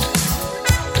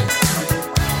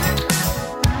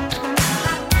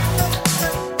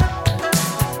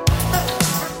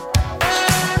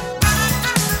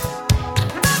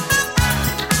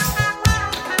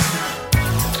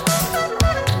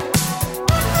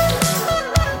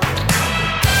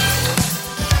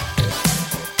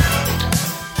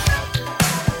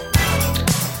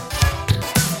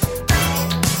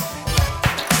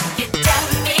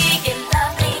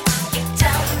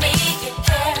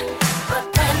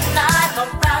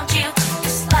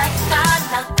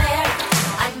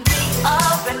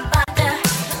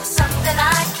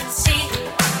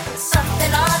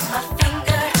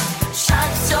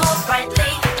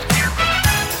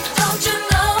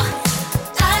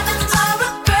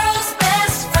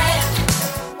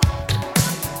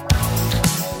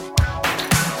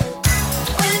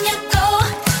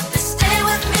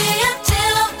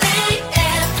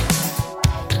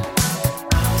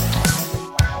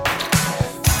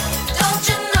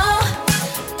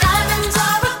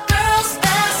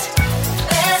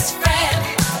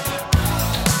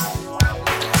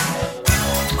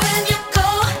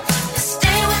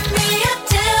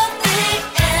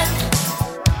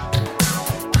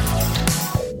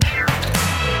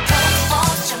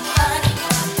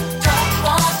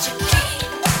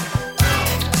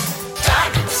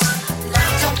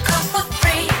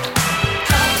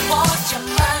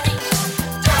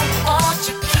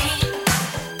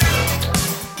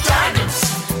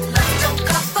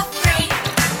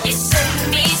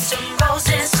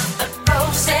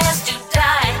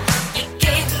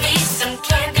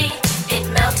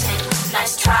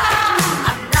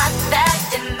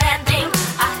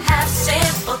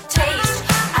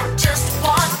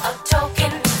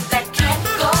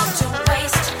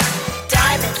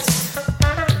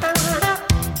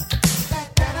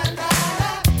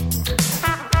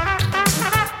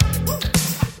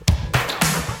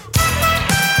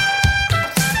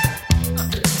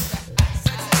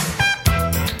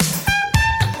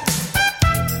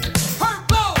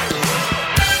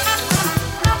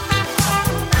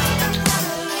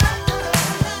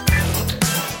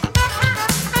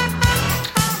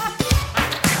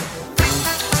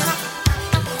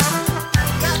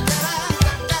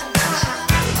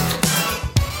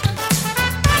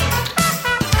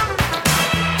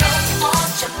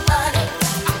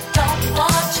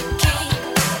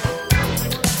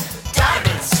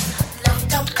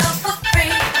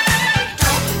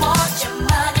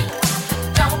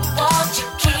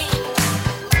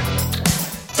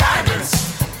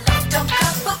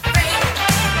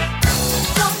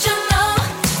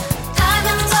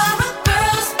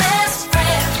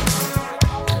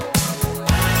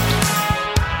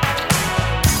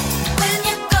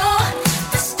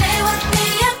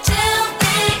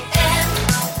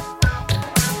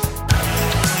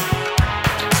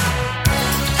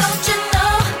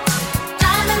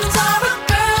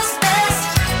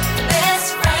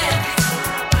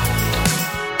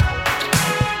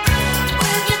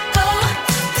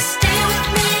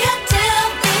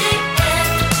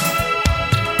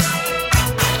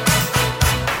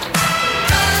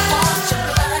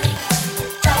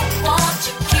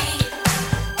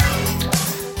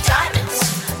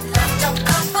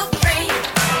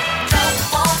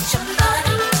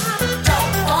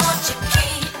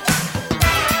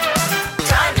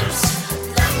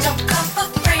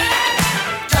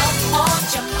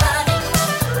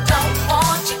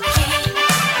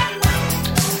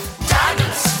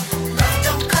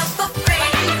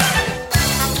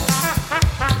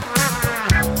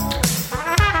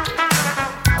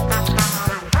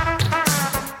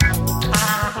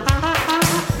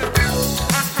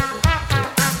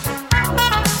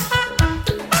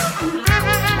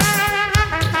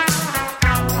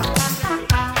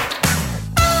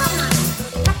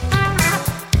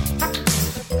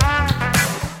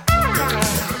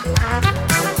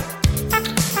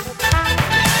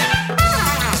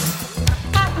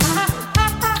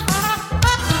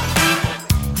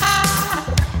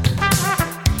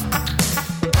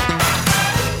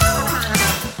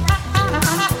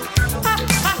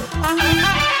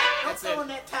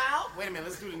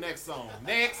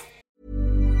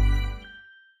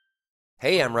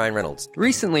 Hey, I'm Ryan Reynolds.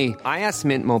 Recently, I asked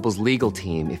Mint Mobile's legal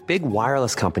team if big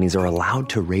wireless companies are allowed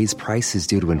to raise prices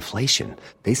due to inflation.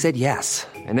 They said yes.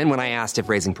 And then when I asked if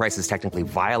raising prices technically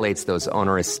violates those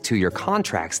onerous two-year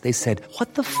contracts, they said,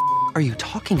 "What the f*** are you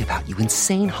talking about, you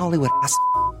insane Hollywood ass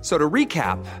f- So to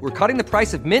recap, we're cutting the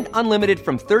price of Mint Unlimited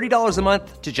from $30 a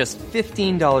month to just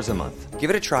 $15 a month. Give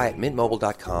it a try at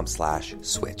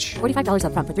mintmobile.com/switch. $45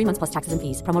 up front for 3 months plus taxes and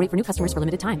fees. Promo rate for new customers for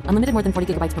limited time. Unlimited more than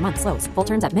 40 gigabytes per month. Slows full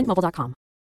terms at mintmobile.com.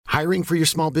 Hiring for your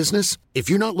small business? If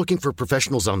you're not looking for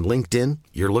professionals on LinkedIn,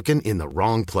 you're looking in the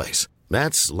wrong place.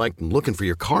 That's like looking for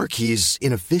your car keys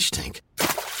in a fish tank.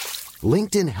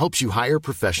 LinkedIn helps you hire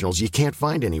professionals you can't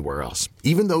find anywhere else,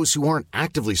 even those who aren't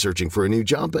actively searching for a new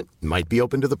job but might be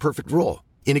open to the perfect role.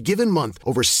 In a given month,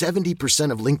 over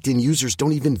 70% of LinkedIn users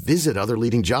don't even visit other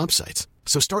leading job sites.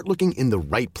 So start looking in the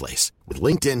right place. With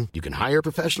LinkedIn, you can hire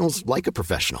professionals like a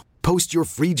professional. Post your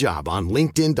free job on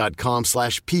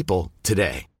linkedin.com/people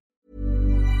today.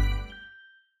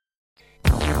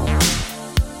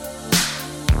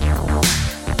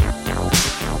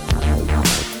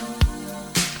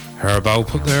 Herb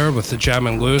Alpert there with the Jam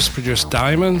and Lewis produced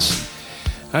Diamonds.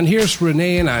 And here's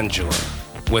Renee and Angela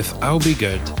with I'll Be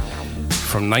Good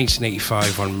from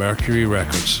 1985 on Mercury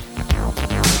Records.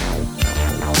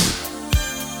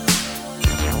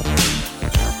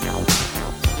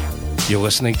 You're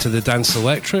listening to The Dance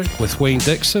Electric with Wayne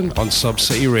Dickson on Sub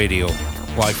City Radio,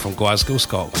 live from Glasgow,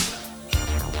 Scotland.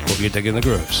 Hope you're digging the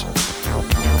grooves.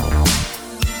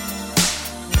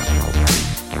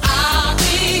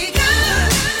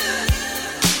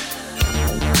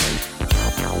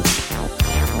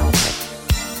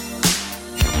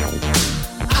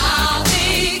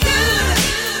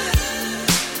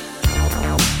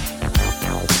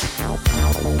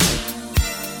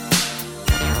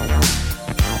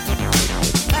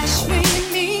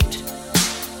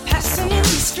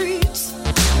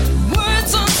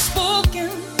 Words unspoken,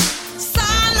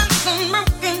 silence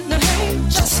unbroken.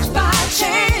 Just by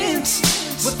chance,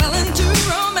 we fell into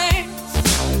romance.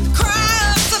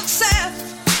 Cry of success,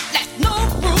 left no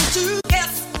room to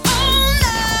guess. Oh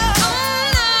no,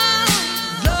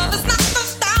 love is not the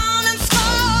stone and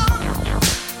score.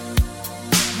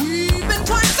 We've been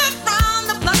twice around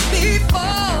the block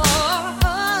before.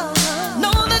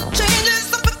 Know the changes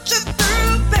that put you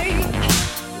through, babe.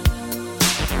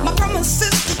 My promise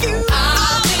is to you,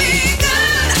 I'll be good.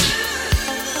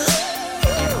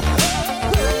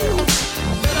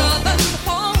 Better than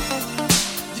before.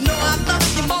 You know I love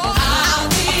you more. I'll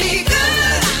be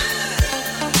good.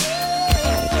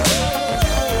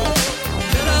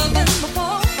 Better than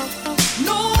before.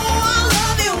 No, I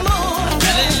love you more. I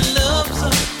fell in love so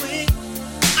quick.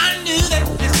 I knew that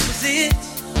this was it.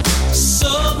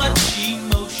 So much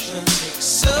emotion,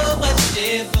 so much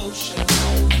devotion.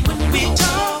 When we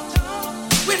talk,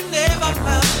 we never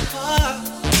found apart.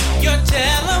 Your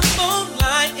telephone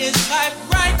line is like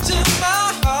right to my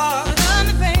heart.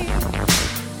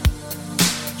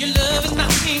 Your love is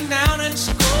knocking down and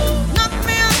score. Knock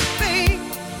me out, babe.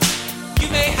 You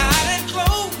may hide and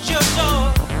close your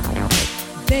door.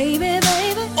 Baby,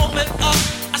 baby. Open up,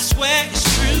 I swear it's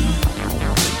true.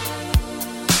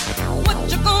 What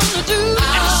you gonna do?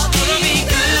 I'll be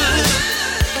good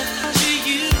to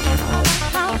you.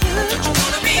 Don't you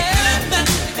wanna be good,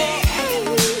 baby?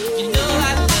 You know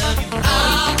I love you.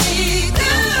 I'll be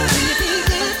good.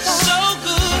 So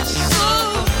good, so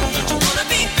good. Don't you wanna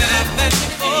be good, baby?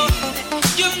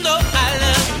 You know I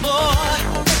love you more.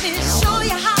 Let me show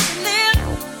you how to live.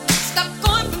 Stop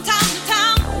going from town to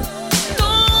town.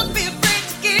 Don't be afraid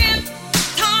to give.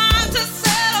 Time to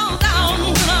settle down.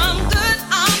 When I'm good,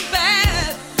 I'm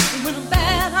bad. When I'm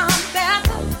bad, I'm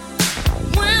better.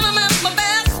 When I'm at my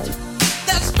best,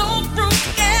 there's no room to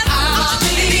guess. I'll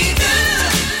be good.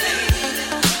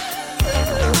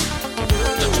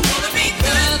 Don't you wanna be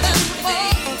good than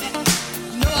before? You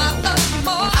know I love you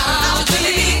more. I'll be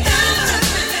good.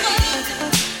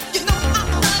 You know I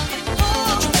love you more.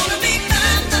 Don't you wanna be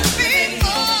good than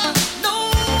before? No,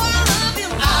 I love you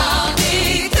more. I'll be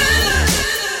good.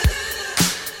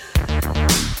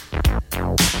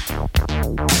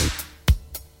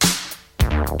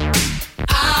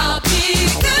 I'll be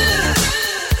good.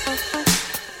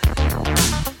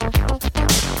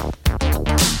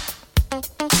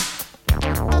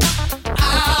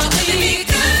 I'll be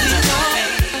good.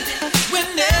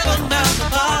 We're never miles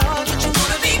apart. Don't you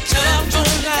wanna be tough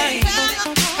tonight?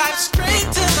 Pipe straight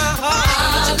to my heart.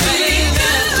 I'll be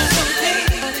good.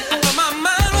 I thought my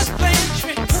mind was playing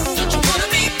tricks. Don't you wanna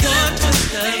be good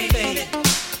tonight, baby?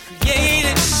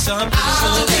 Created something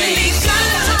so great.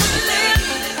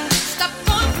 Stop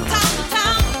going from town to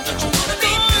town. Don't you wanna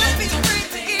be good? Be free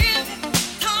to give.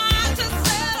 Time to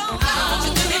settle down. Don't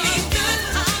you wanna be good?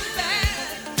 I'm bad.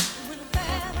 When I'm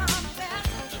bad, I'm bad.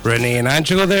 Renee and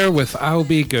Angela there with I'll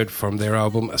Be Good from their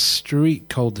album A Street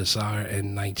Called Desire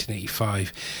in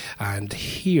 1985. And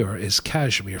here is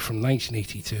Kashmir from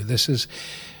 1982. This is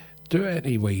Do it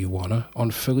any way you wanna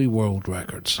on Philly World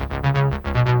Records.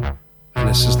 And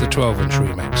this is the 12-inch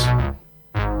remix.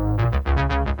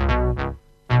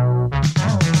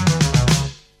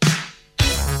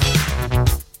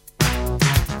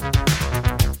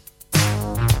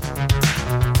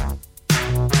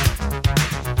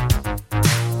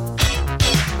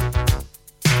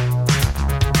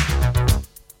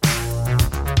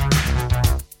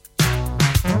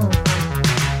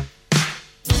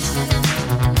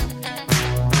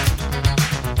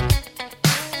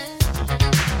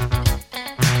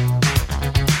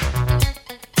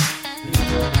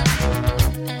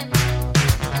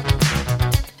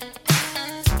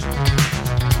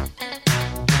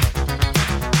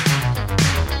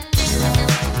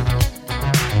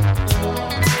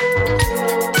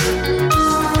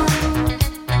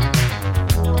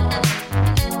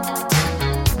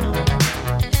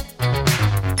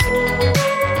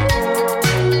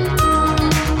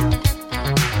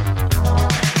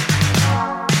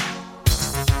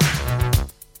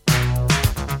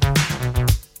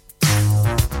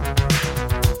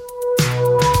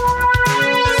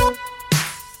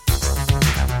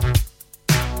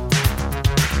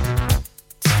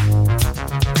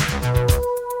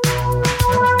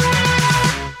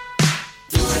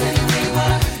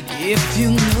 If you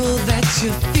know that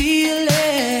you feel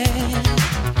it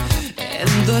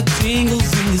and the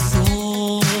tingles in your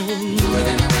soul,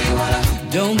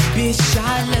 don't be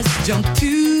shy, let's jump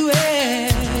to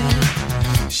it.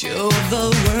 Show the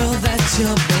world that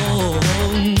you're bold.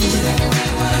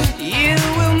 It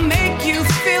will make you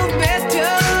feel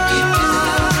better.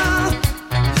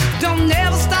 Don't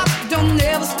never stop, don't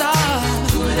never stop.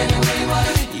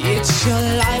 It's your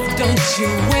life, don't you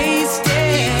waste it.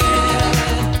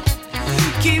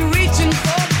 Keep reaching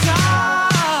for the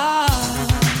top.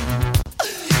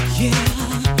 Yeah,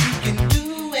 you can do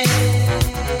it.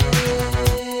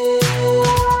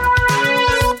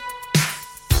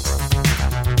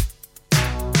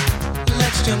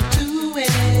 Let's jump to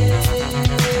it.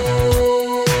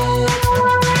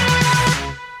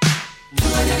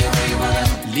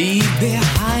 Leave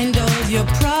behind all your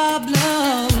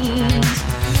problems.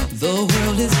 The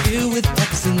world is filled with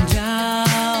ups and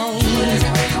downs.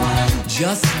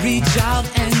 Just reach out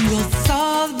and we'll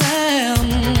solve them.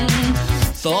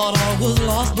 Thought all was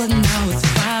lost, but now it's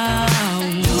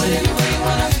found.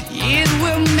 It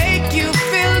will make you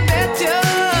feel better.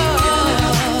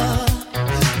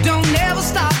 Don't never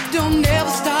stop, don't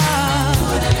never stop.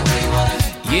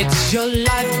 It's your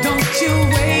life, don't you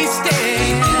waste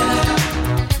it.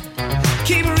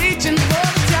 Keep reaching for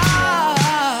the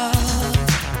top.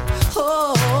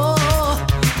 Oh,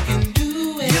 you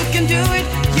can do it.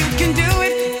 You can do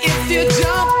it if you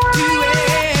jump to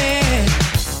it.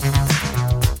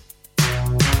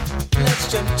 Let's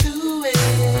jump to it.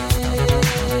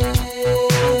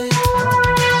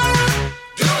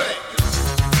 Do it.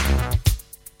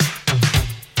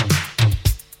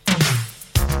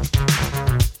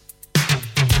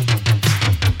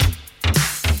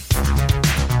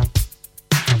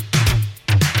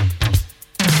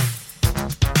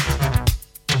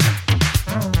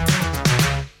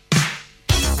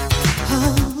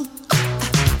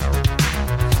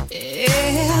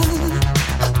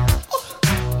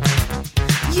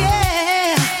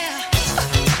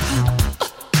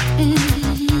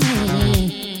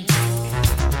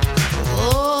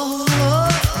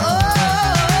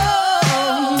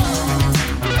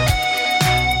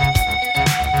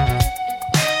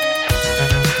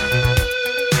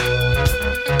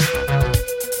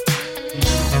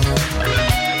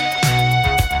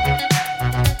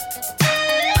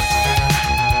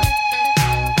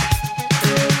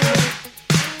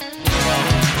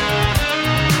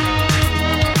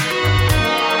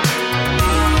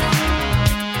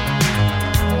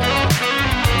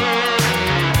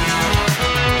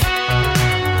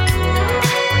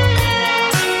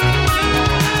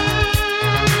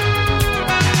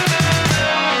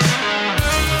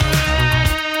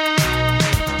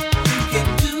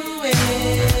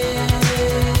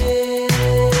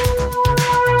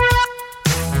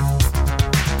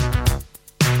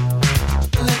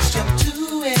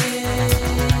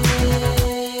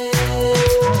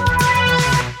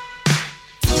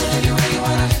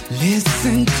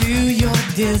 Listen to your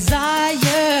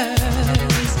desires,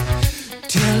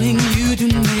 telling you to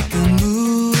make a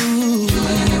move.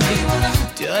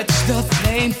 Touch the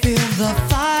flame, feel the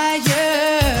fires,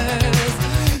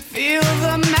 feel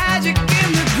the magic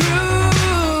in the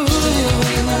groove.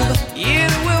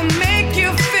 It will make you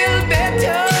feel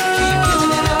better.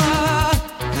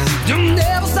 Don't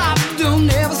never stop, don't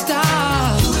never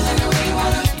stop.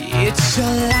 It's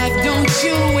your life, don't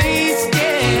you wait.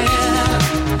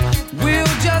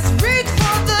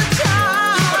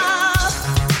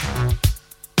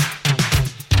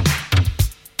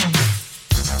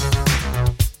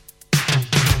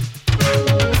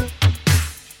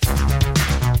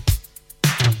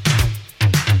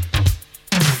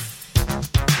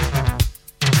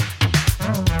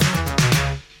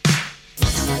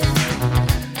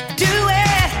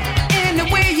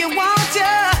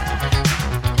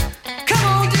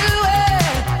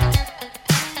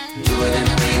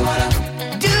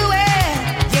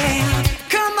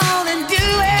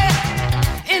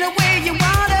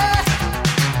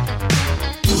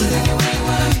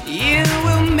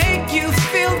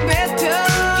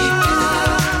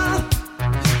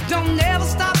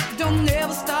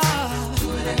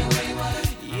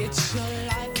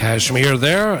 Kashmir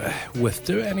there with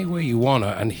Do It Any Way You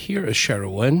Wanna, and here is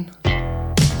Cheryl Lynn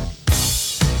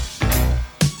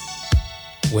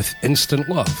with Instant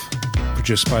Love,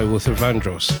 produced by Luther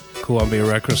Vandross, Columbia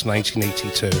Records,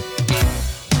 1982.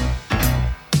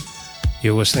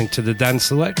 You're listening to The Dance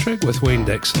Electric with Wayne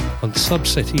Dickson on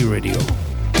Sub-City Radio.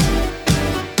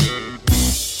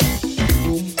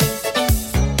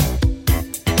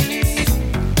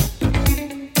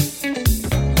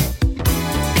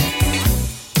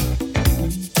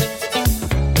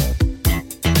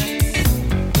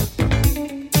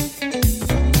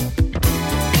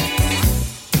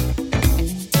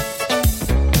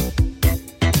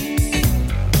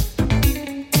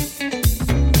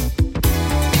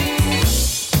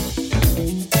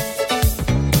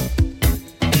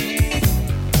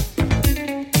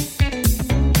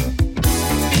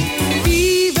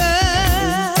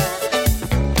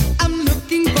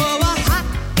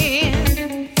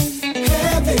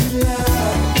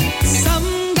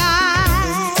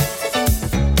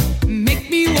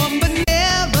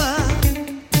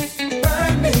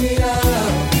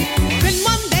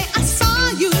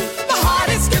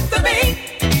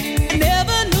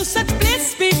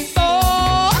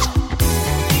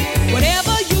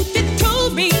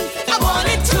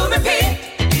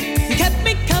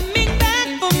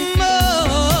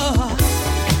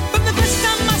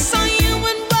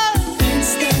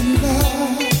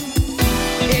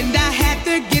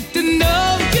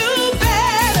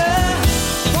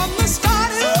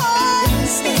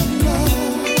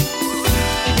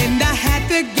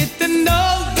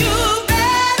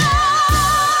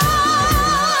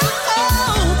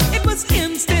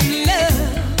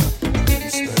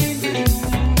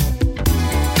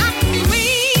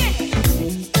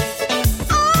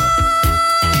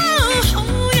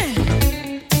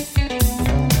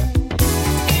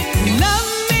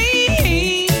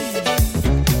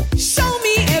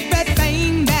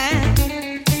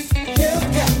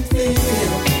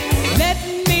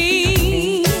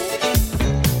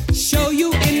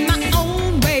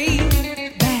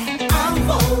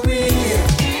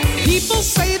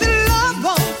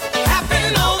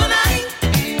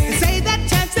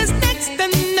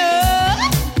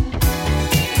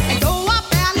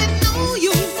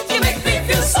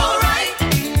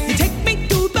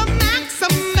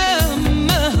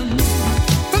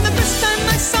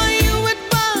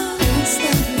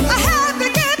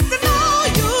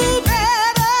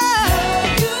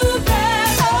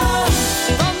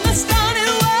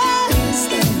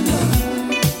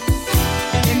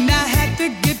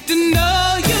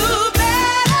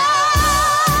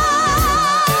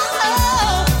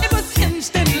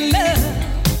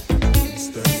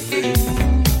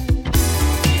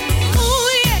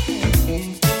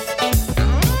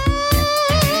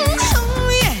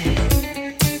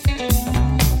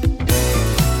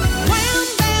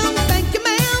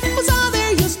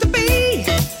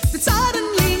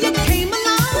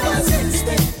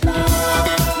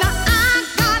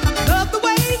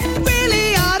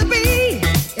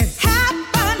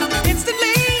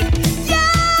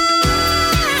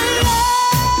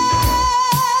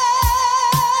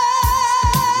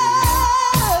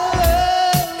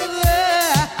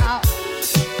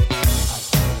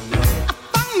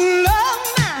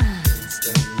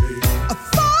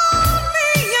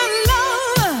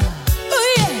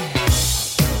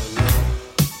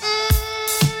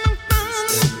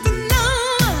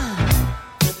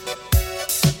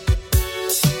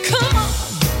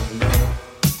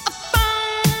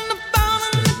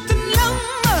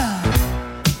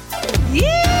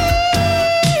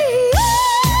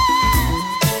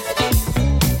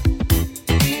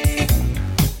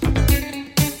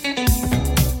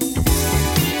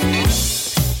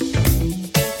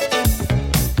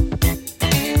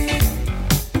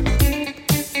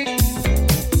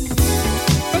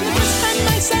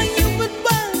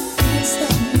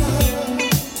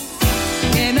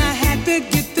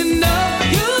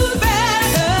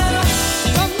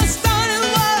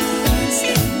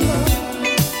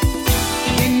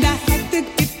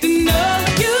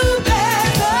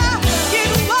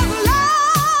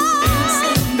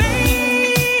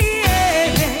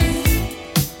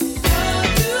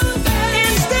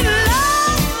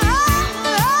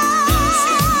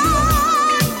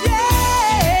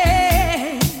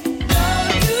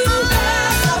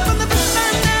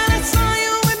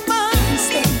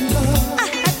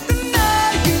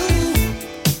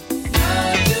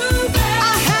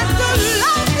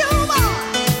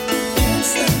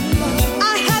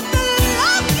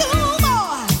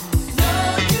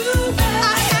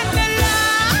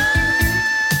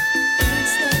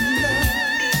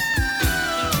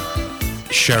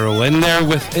 Cheryl Lynn there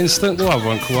with Instant Love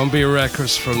on Columbia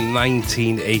Records from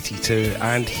 1982.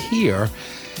 And here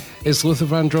is Luther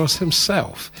Vandross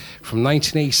himself from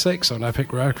 1986 on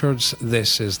Epic Records.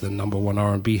 This is the number one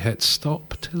R&B hit,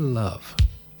 Stop to Love.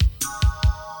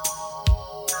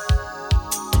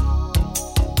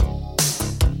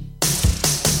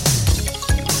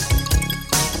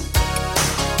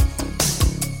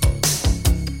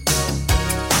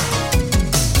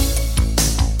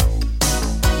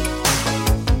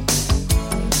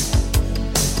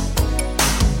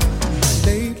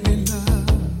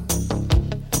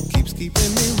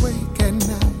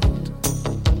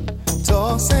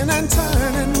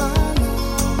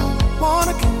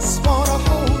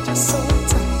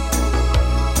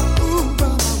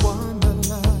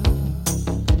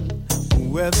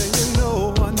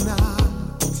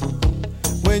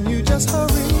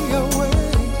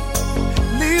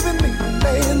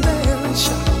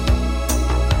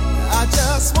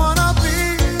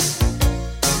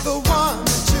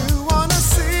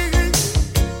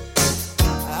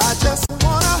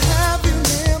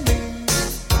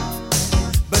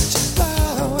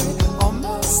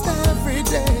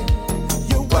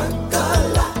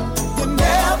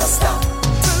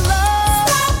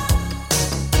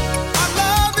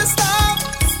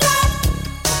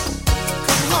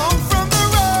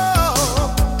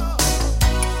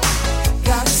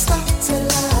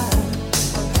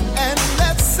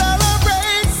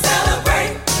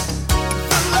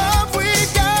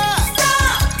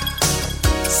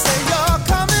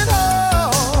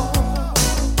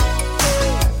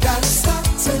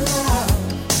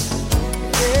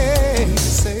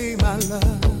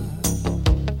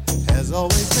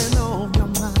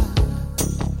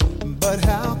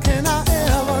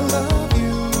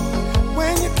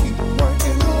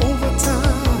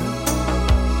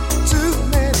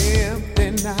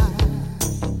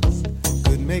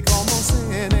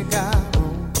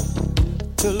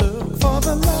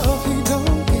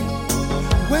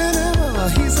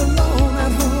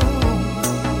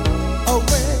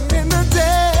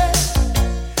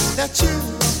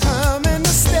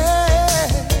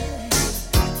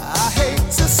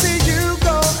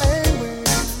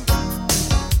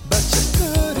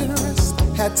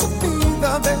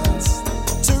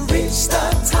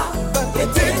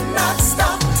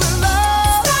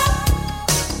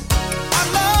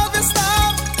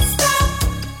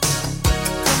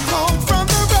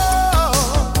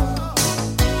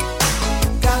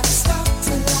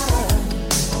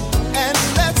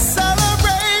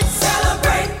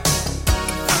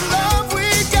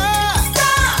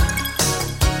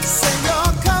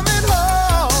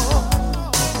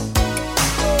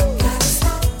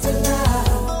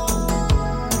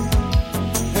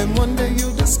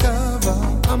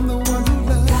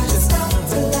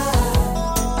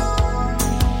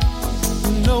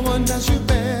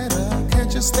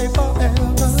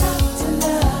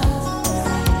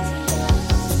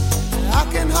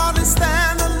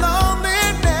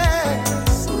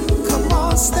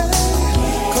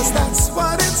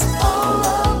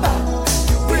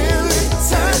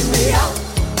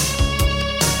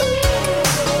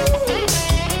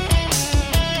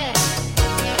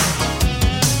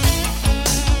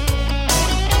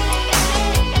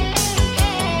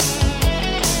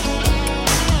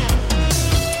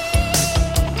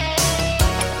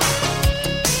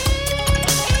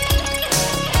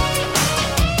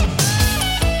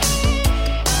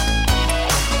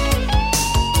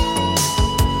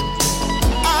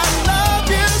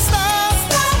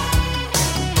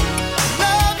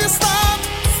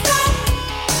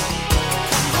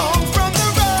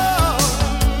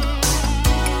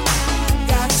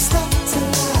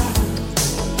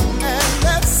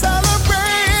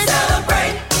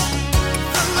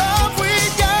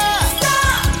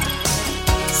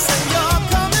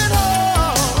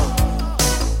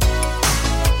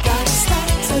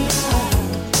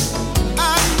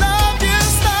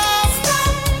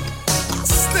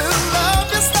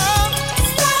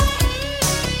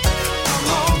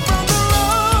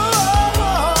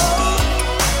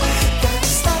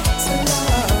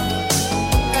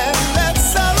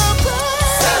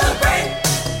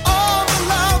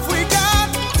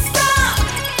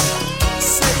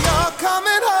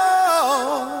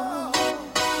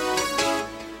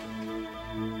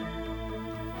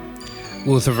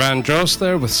 Luther Vandross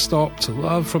there with Stop to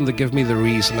Love from the Give Me the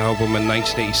Reason album in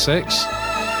 1986.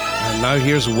 And now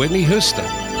here's Whitney Houston.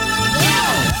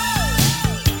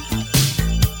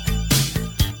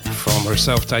 From her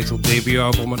self-titled debut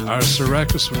album on Arista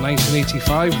Records from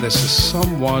 1985, this is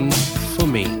Someone for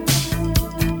Me.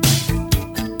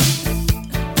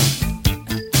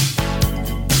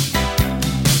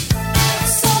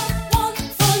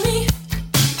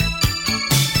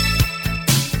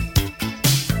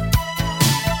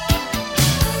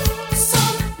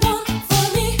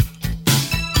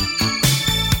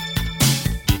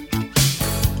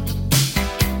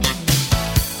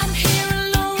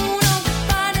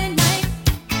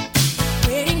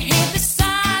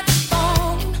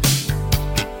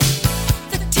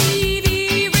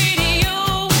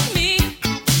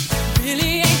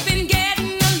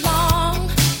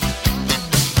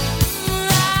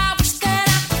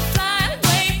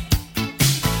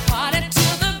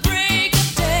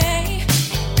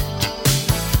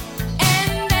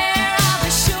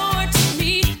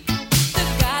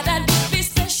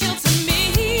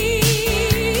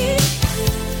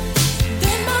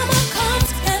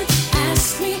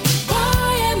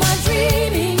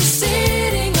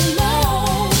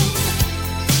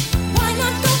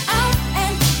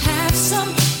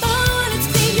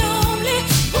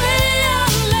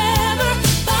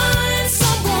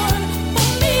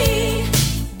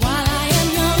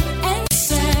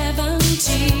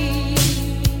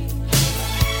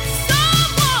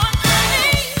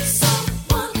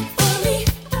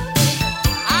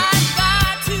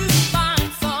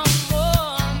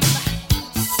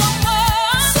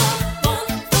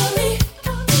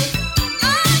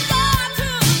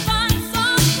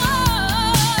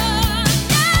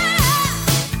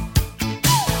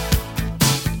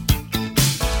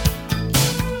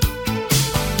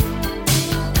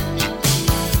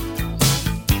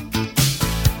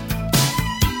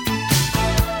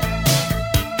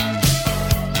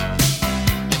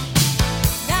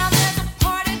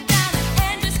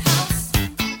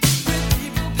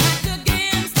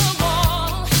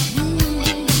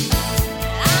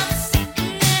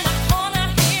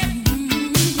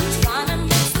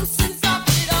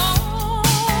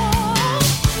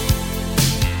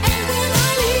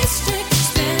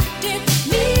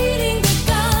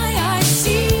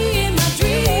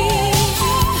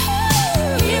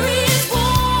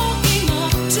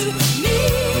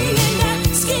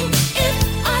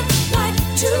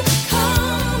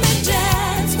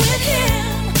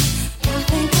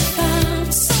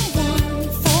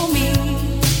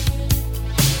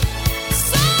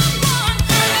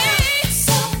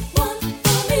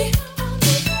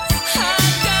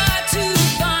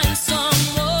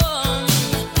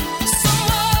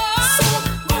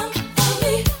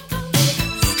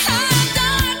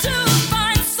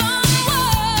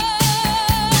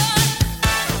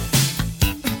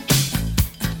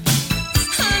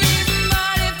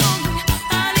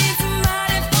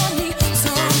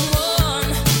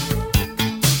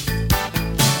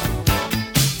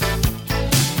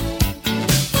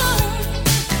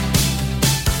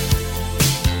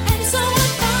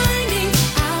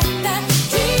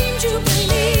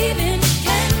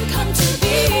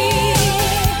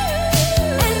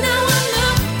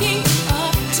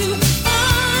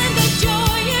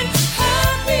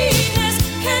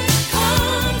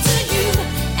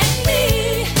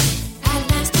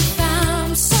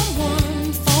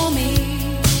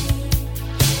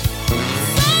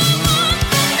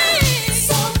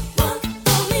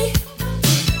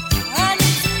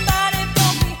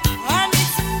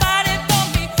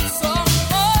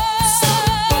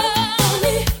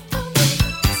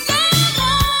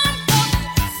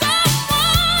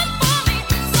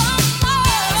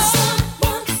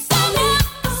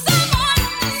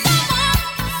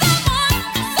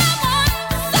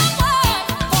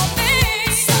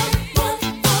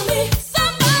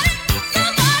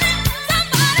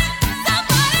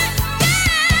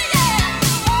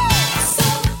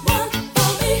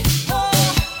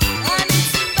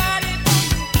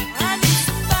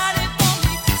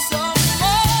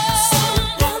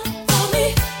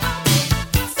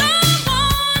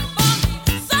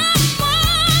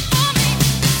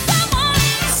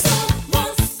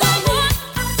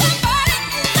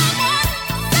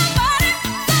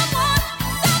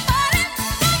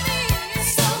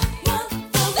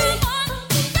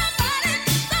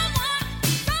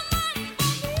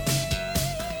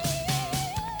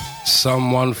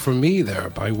 Someone For Me there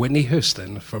by Whitney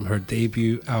Houston from her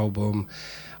debut album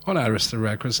on Arista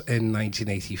Records in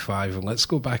 1985. And let's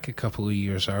go back a couple of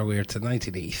years earlier to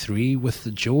 1983 with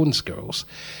the Jones Girls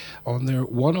on their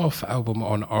one-off album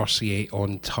on RCA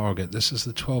On Target. This is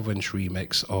the 12-inch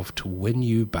remix of To Win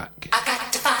You Back. I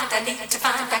got to find, I need to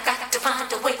find, I got to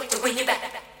find a way to win you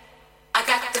back. I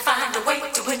got to find a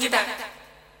way to win you back.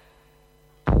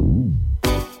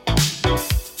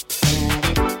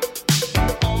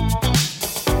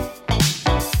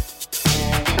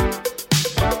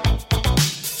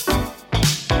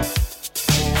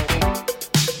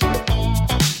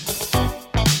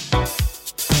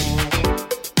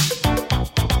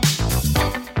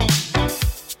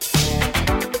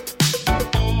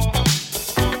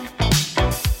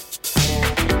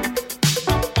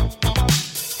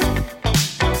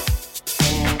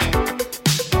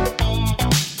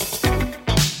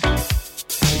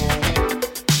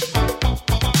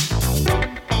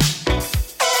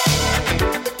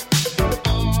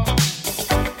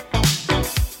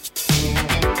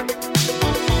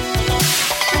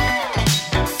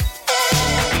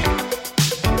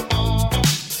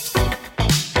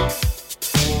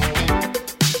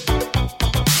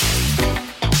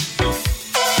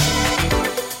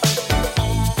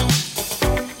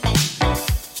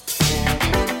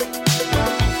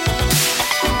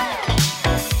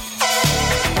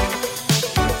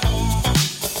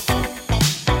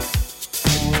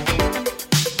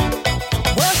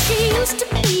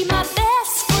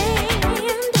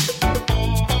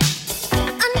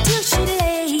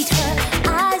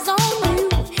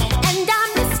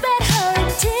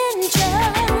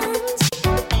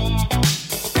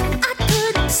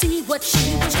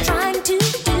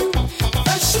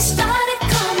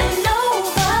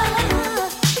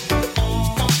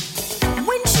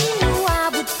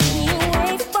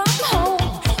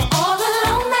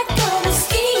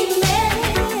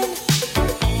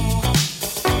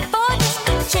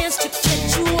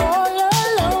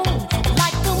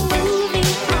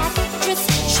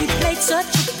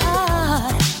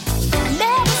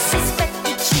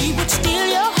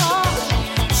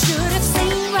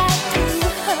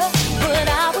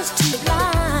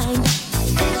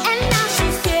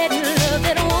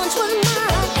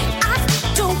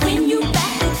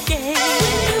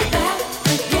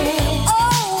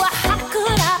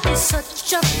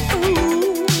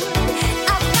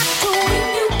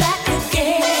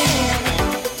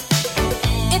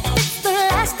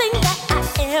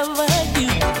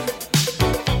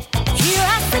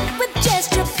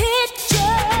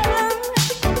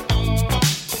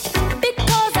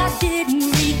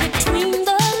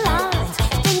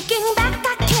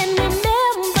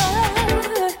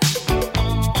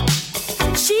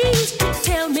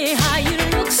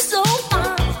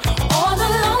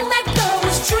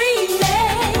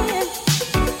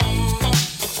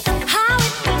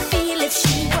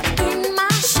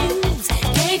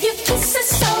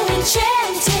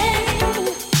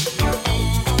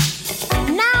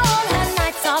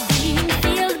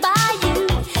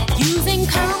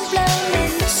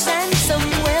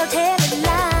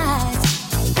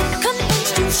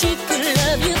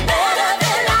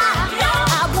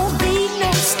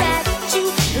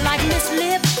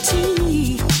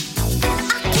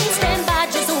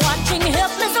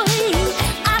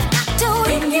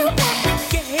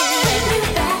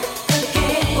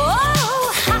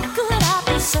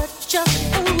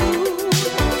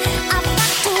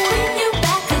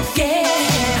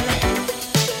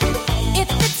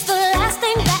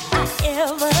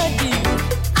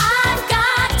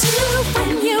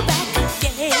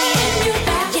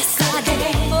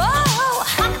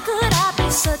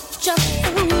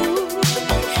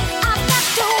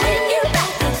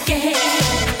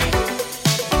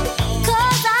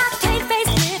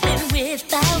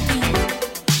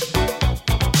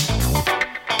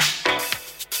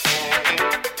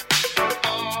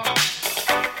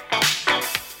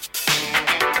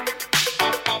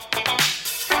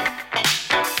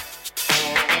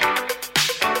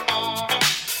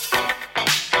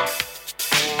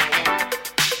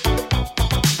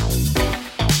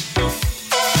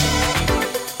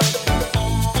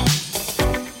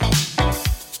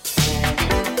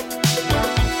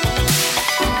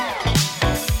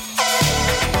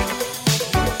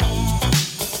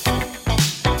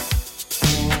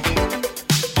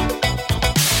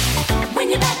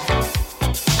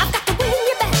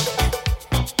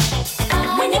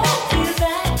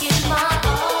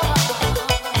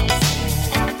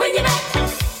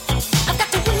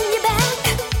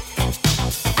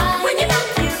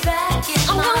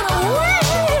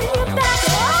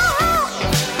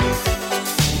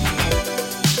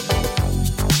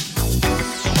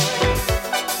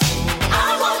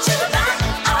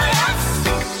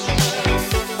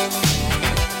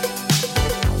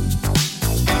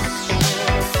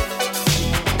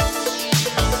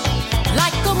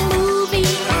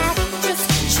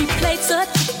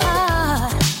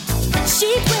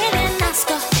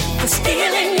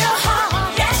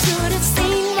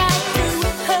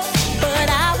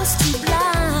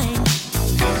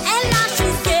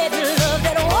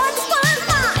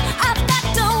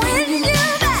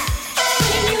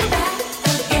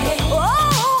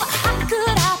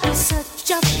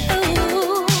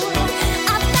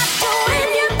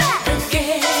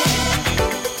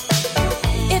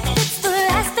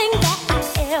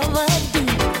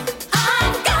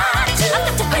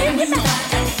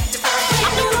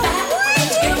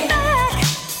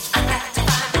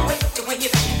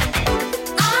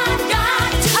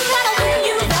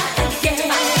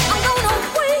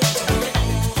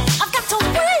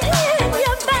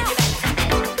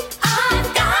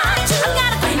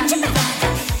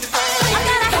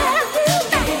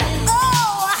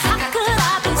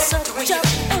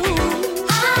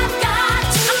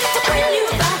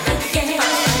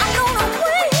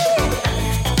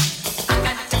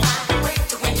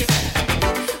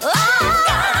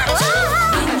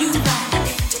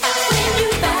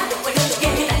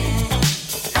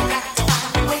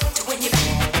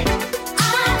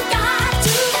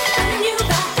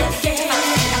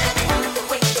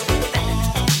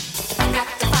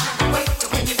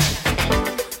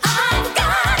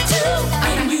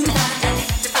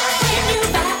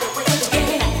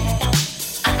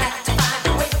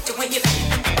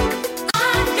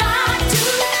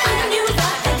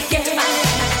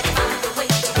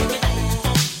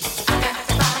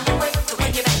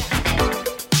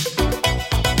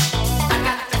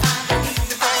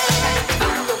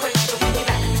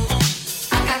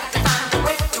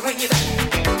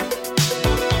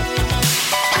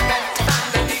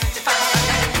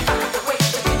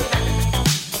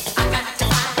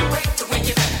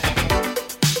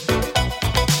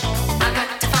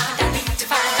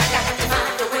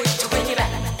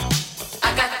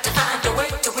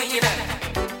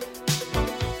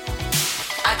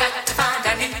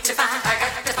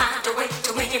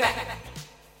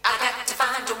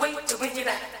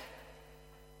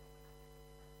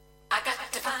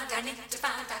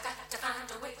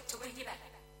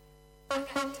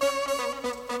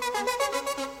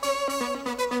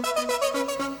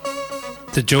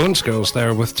 The Jones Girls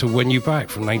there with To Win You Back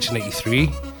from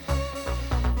 1983.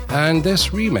 And this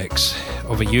remix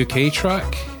of a UK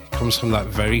track comes from that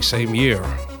very same year.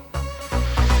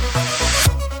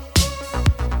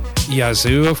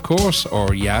 Yazoo, of course, or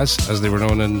Yaz as they were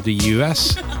known in the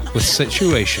US, with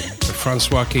Situation, the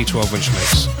Francois K 12-inch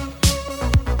mix.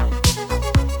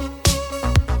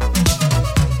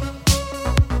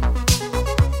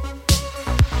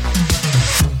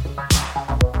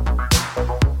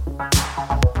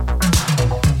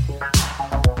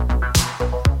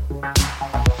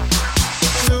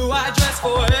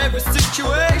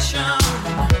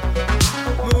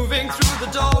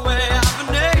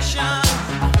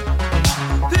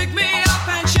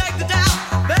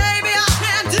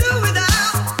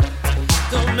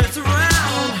 Don't mess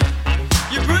around.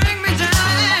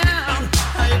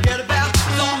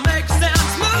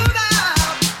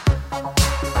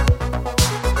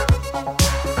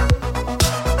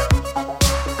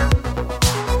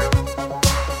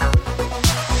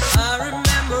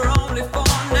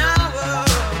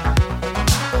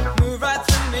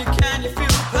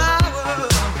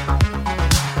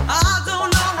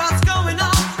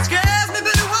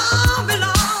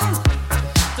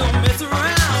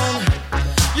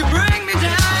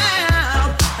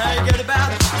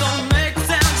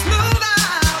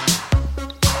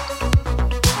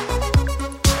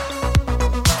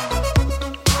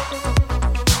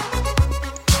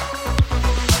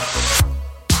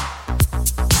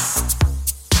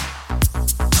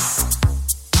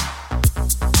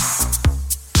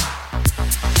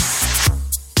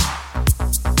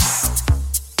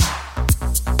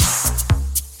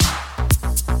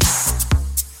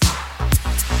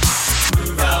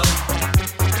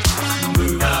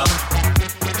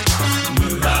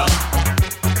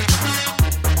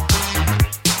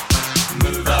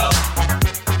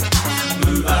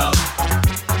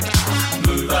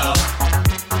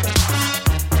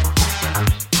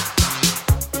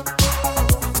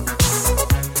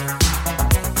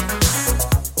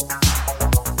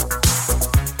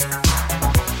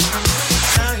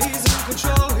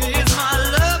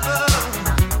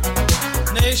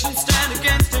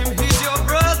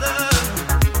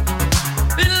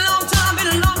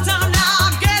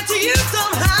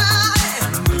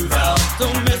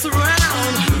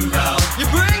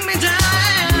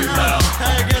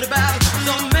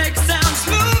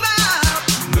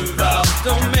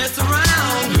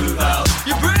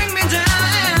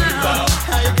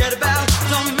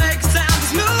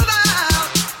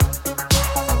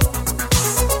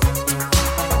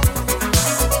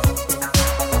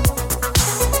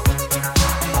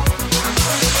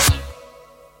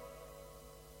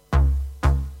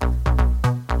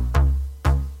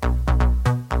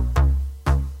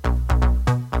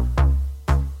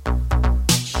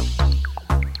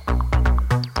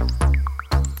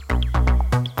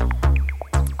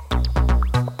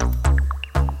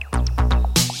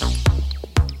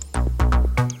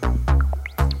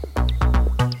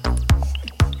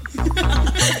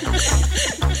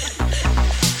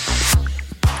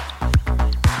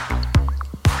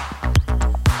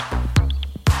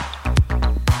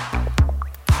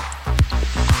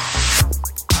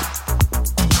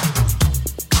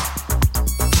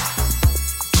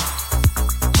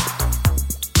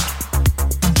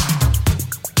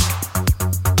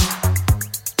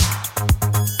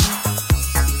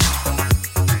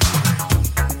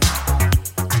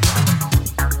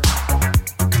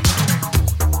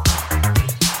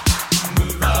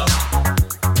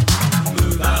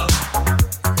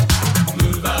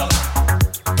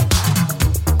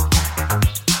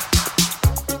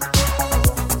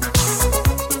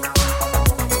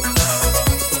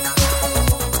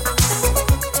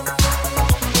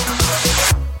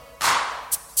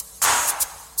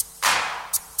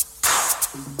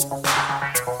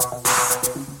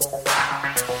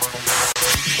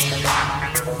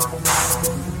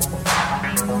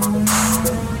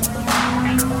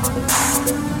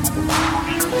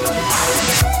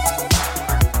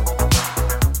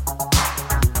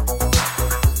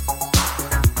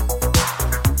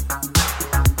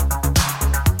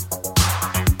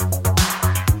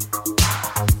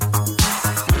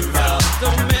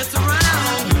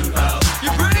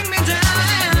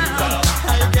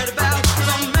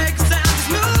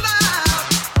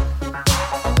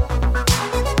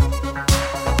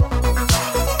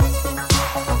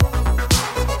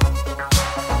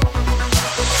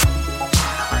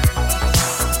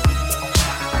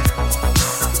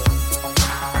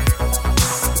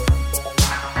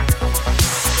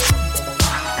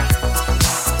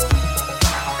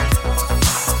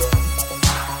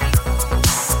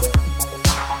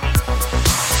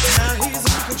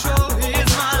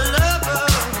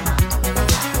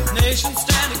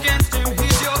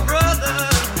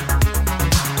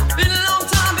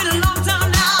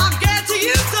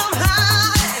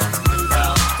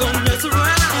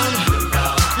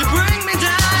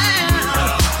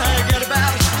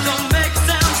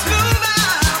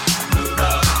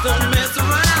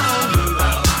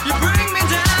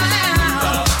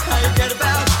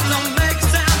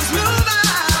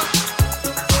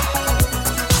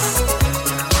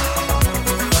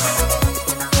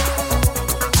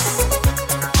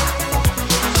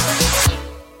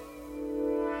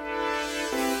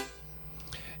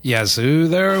 Yazoo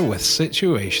there with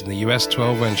Situation, the US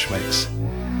 12-inch mix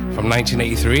from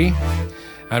 1983.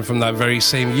 And from that very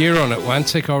same year on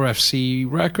Atlantic RFC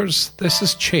Records, this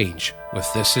is Change with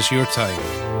This Is Your Time.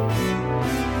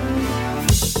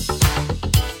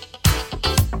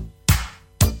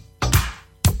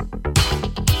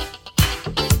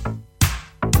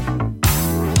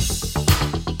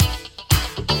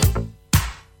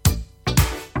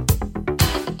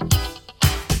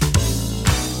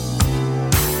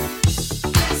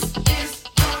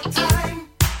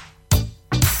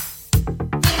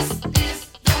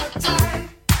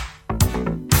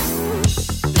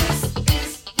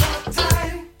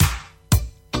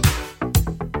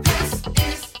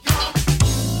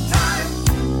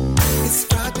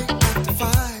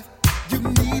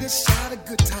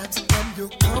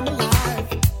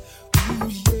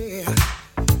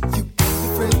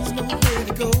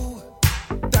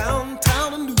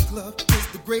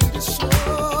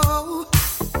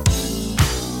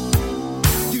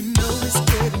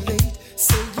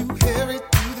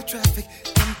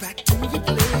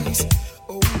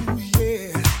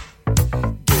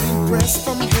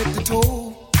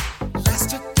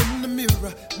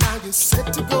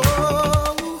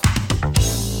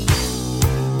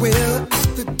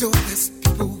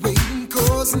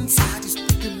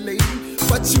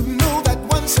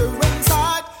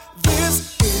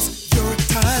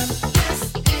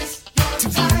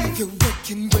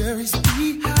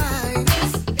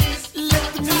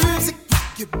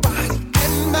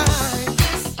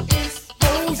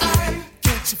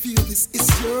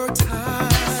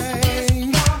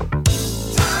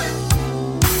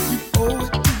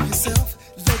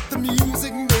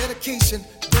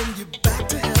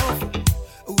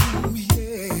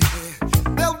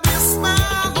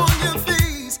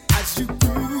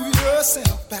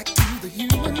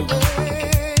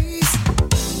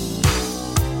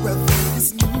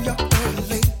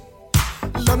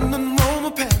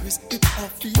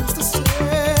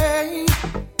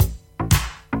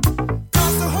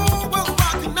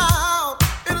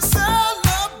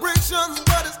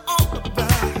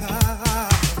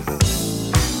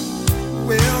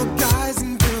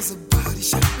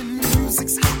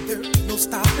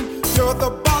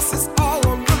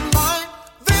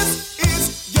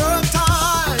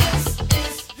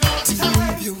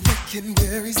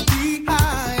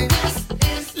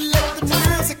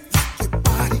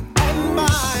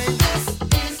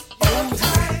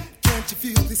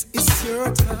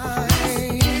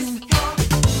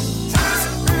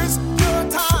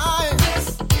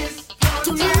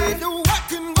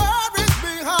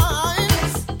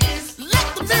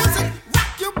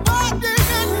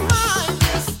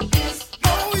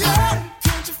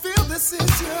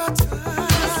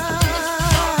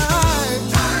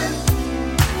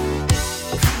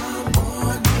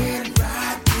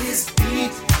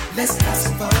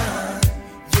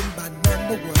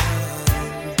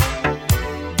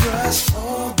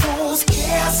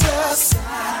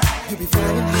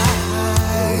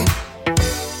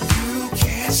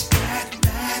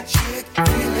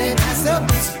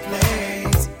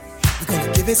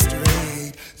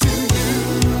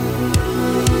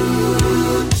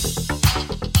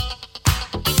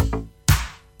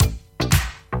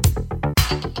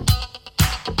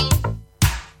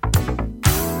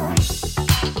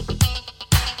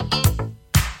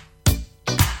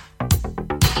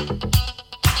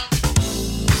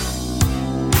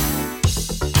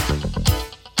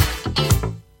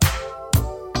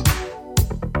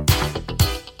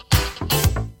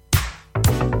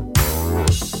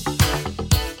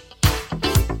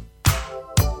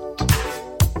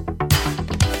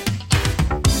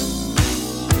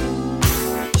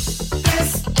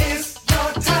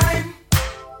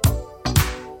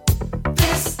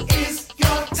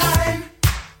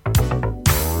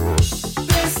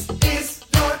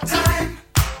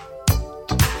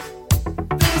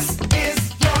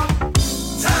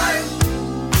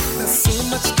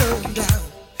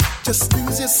 Just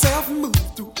lose yourself and move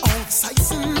through all the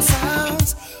sights and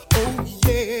sounds. Oh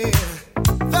yeah,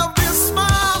 there'll be a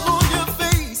smile on your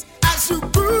face as you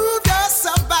prove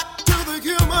yourself back to the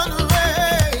human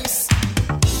race.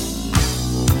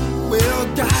 Well,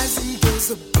 guys and girls,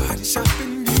 the body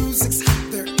shopping, music's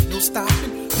hot, there ain't no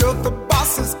stopping. You're the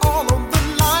bosses all on the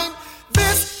line.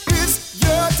 This is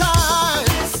your time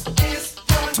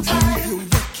to leave your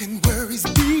work and worries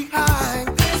behind.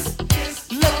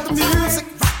 Let the music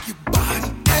rock your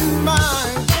body and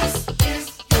mind.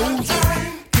 Oh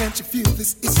yeah, can't you feel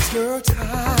this is your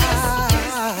time?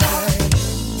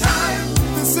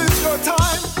 This is your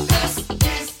time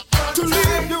to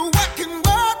leave your work and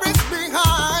worries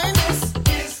behind.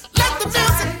 Let the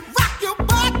music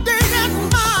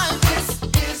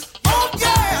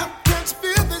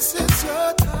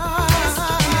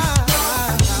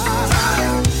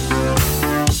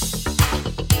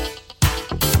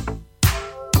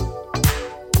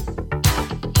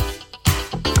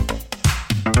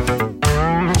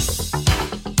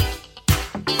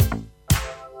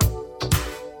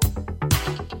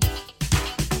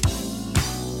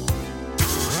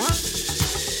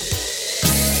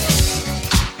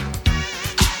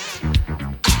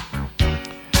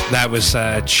That was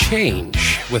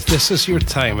Change with This Is Your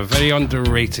Time, a very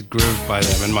underrated groove by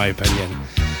them, in my opinion.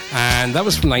 And that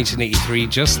was from 1983,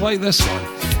 just like this one.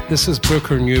 This is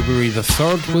Brooker Newberry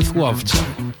III with Love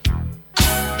Town.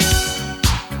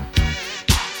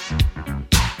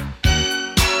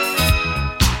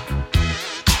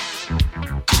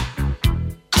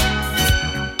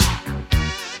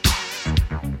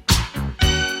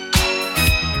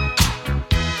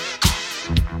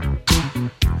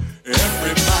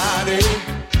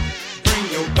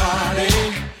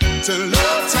 To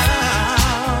Love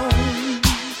Town,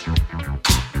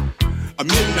 a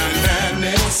midnight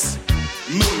madness,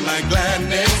 moonlight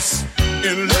gladness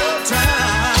in Love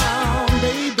Town,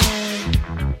 baby.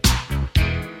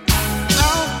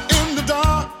 Out in the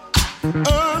dark,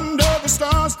 under the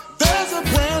stars, there's a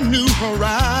brand new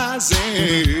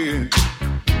horizon.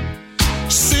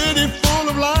 City full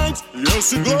of lights,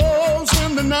 yes, it glows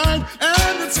in the night,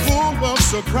 and it's full of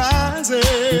surprises.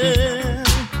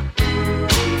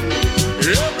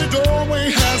 Every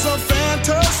doorway has a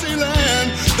fantasy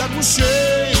land that will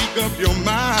shake up your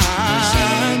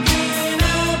mind.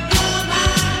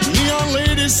 Neon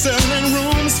ladies selling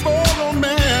rooms for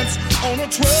romance on a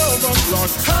 12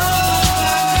 o'clock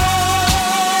high.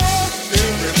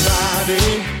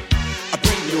 Everybody,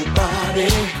 bring your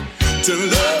body to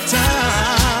Love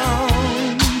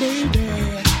Town, baby.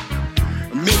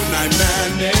 Midnight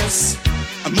madness,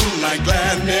 moonlight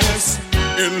gladness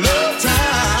in Love Town.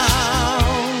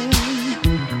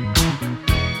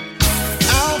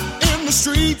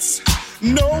 Streets,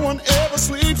 no one ever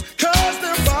sleeps, 'cause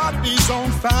their body's on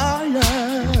fire,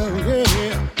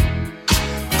 yeah.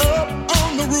 Up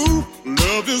on the roof,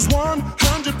 love is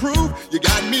 100 proof. You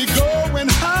got me going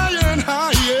higher and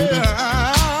higher.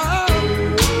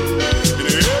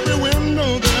 In every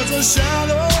window there's a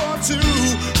shadow or two,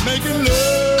 making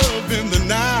love in the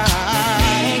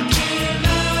night. Making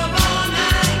love all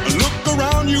night. Look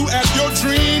around you at your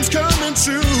dreams coming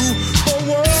true, for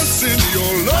once in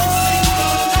your life.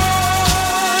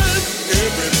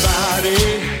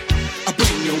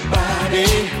 Bring your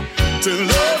body to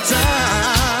Love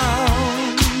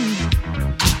Town.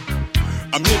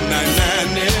 A midnight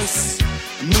madness,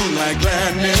 moonlight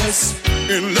gladness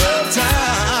in Love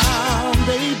Town,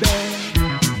 baby.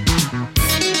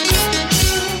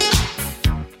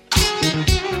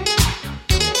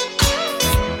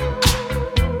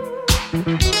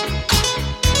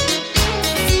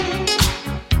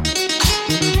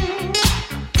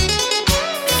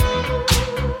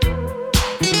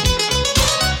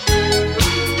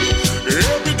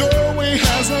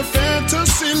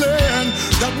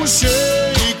 That will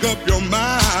shake up your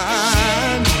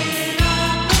mind.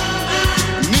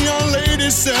 Neon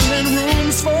ladies selling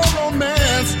rooms for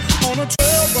romance on a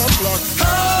 12 o'clock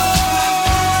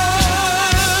high.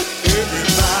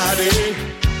 Everybody,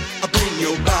 bring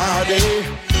your body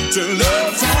to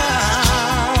Love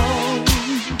Town.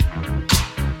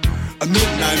 A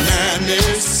midnight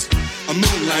madness, a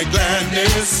moonlight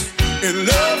gladness in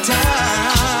Love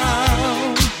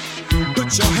Town. Put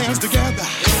your hands together.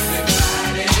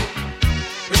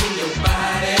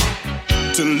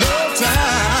 To Love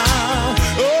Town,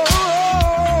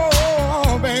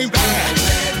 oh, baby.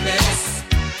 Gladness,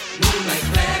 moonlight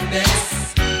gladness.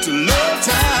 To Love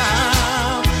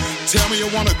Town. Tell me you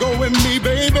wanna go with me,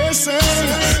 baby. Say,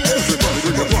 everybody,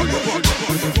 bring your party.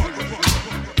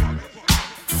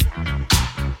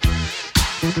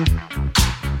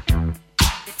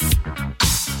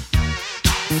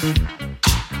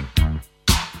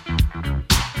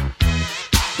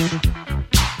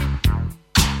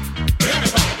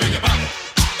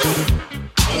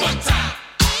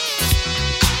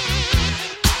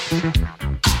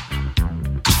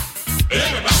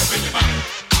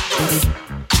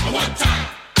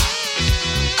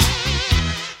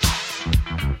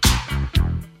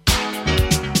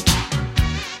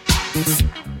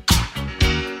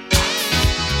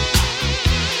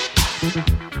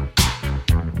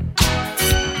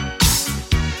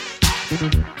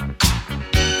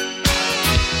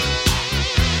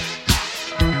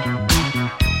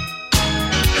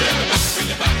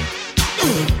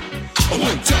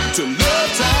 To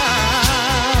Love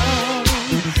Town,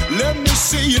 let me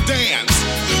see you dance.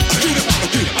 Get up,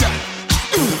 get down.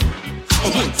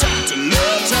 One time to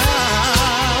Love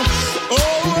Town. Oh,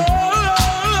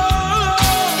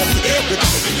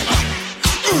 everybody bring your body.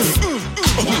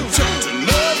 One time to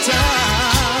Love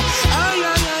Town. Ay,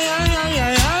 ay, ay, ay, ay,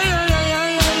 ay, ay, ay, ay,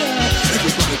 ay.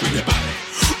 Everybody bring your body.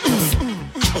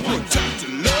 One time to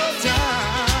Love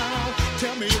Town.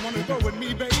 Tell me you wanna go with me,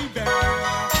 baby.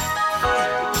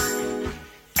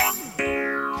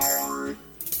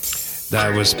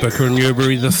 That was Booker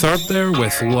Newberry III there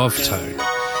with Love Town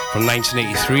from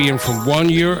 1983, and from 1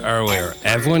 year earlier,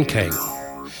 Evelyn King.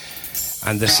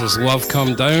 And this is Love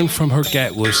Come Down from her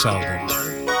Get Loose album.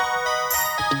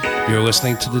 You're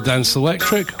listening to The Dance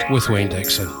Electric with Wayne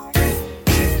Dickson.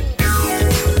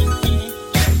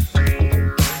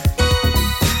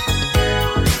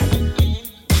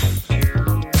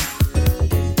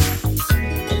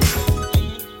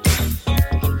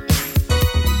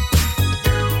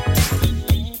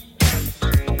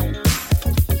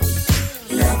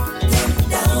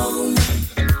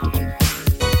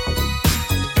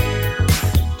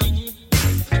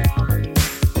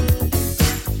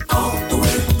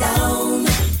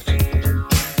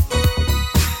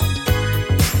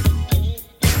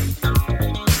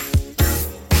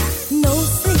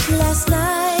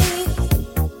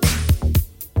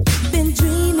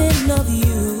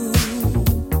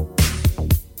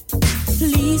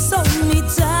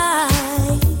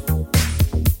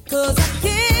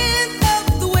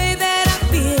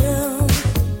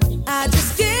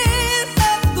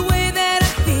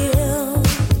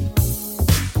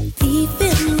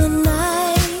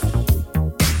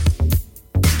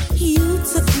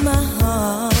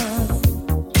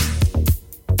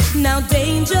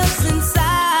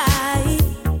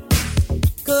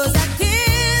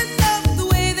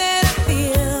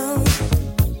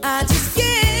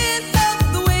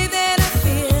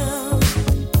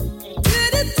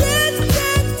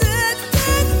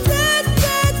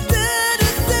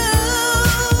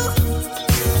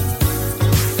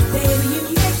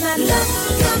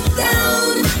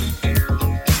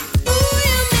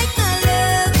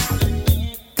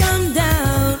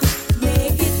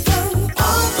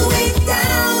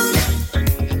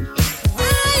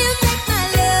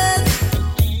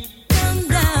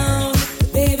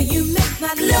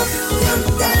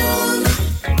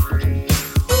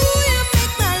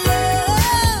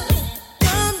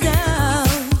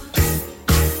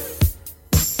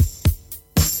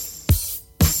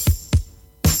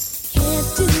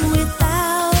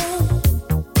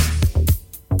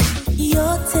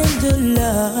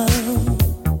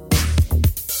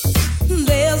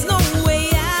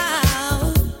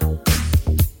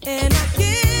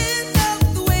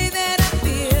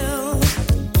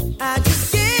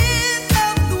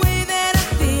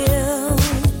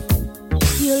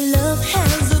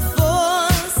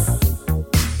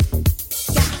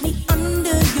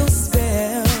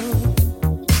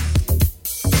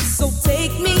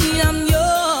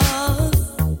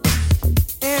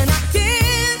 And I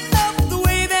can't help the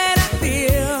way that I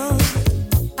feel.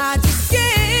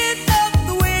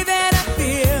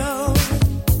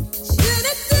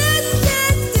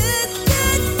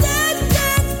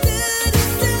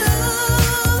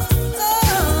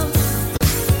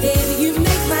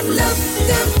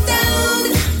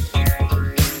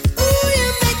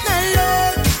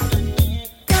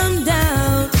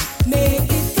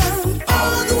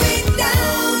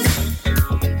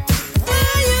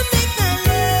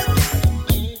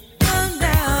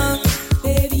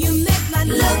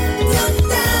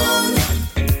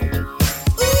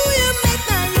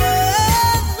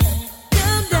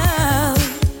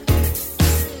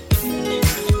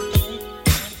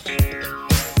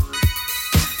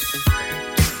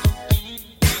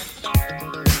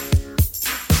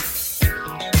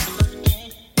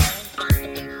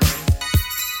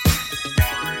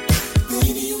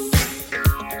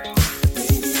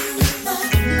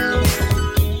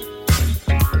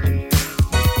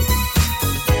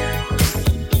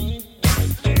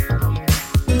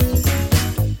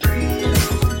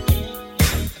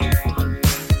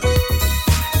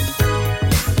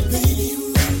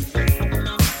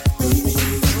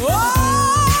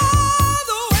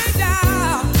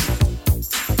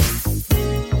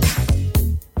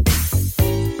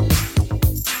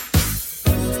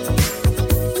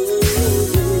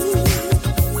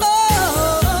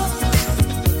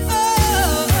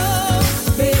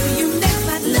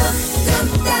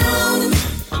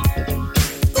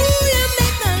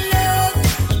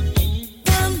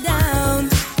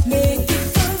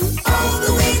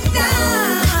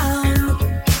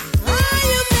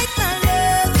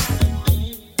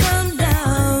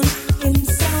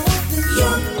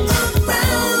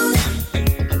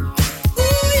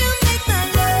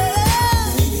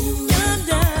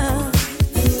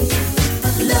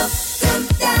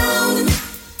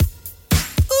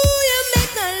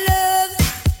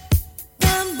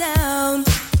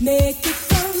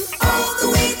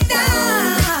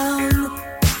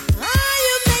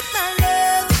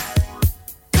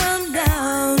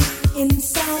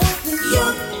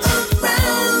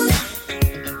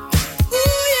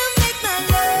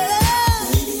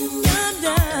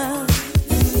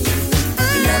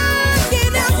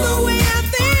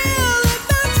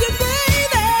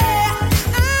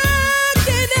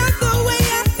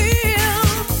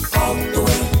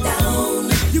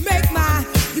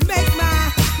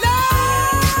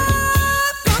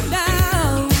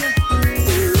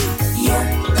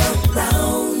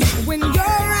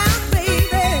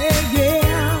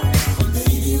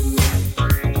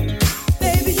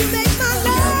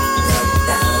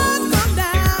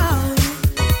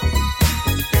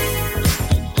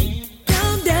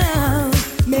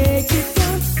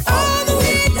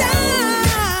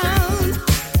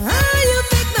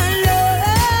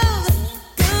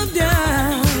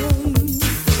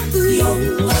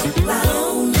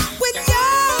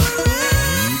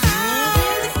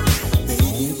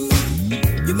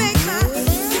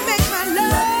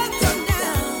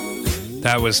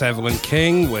 That was Evelyn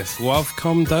King with Love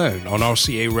Come Down on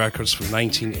RCA Records from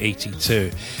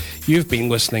 1982. You've been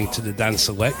listening to The Dance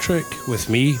Electric with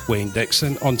me, Wayne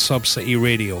Dickson, on Sub-City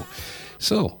Radio.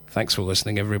 So, thanks for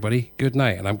listening, everybody. Good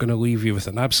night, and I'm going to leave you with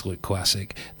an absolute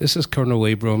classic. This is Colonel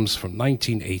Abrams from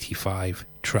 1985,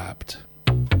 Trapped.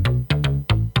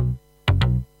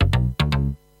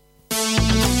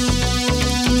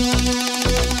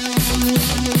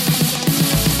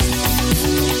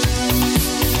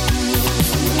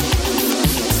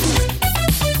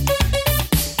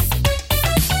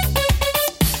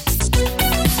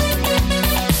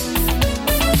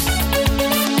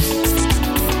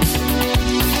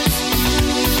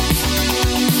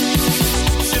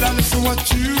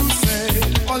 What you say,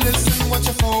 or listen what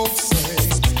your folks say.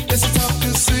 It's a tough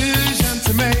decision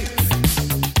to make.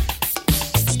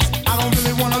 I don't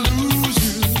really wanna lose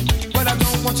you, but I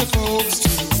don't want your folks to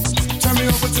turn me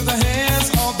over to the hands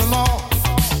of the law.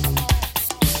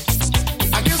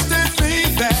 I guess they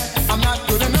think that I'm not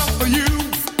good enough for you.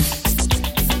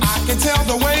 I can tell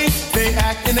the way they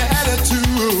act in their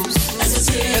attitudes.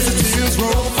 As the tears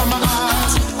roll from my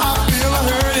eyes, I feel a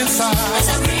hurt inside. As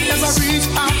I reach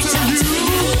out to you,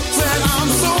 said I'm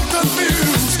so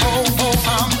confused. Oh,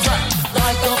 I'm trapped.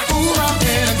 Like a fool, I'm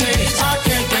in a cage. I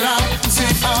can't get out.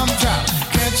 See, I'm trapped.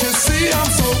 Can't you see I'm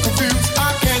so confused?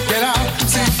 I can't get out.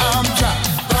 See, I'm trapped.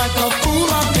 Like a fool,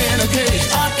 I'm in a cage.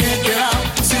 I can't get out.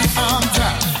 See, I'm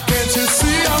trapped. Can't you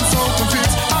see I'm so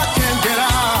confused? I can't get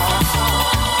out.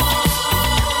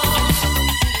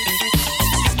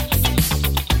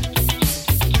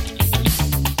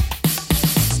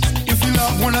 If you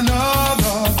love one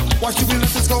another, why should we let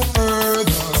this go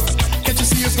further? Can't you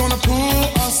see it's gonna pull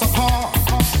us apart?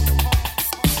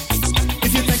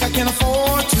 If you think I can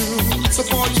afford to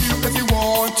support you if you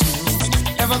want to,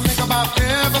 ever think about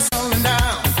ever settling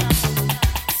down?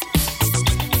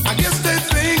 I guess they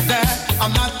think that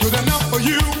I'm not good enough for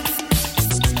you.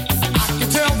 I can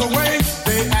tell the way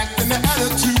they act in their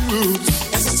attitudes.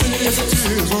 As the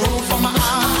tears roll from my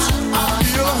eyes, I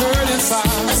feel a hurt inside.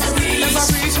 As I reach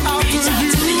out to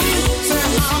you, say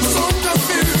I'm so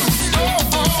confused. Oh,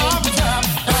 I'm trapped.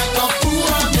 Like a fool,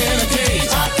 I'm in a cage.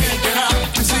 I can't get out.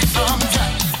 You see, I'm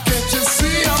trapped. Can't you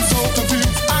see I'm so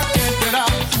confused? I can't get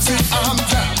out. See, I'm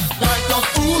trapped. Like a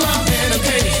fool, I'm in a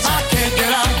cage. I can't get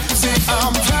out. See,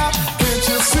 I'm trapped. Can't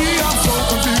you see I'm so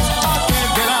confused? I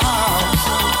can't get out.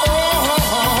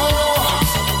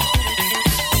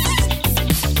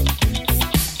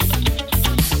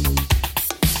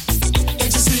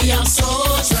 Can't you see I'm so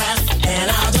trapped, and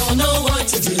I don't know what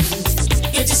to do?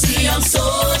 Can't you see I'm so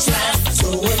trapped, so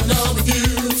in love with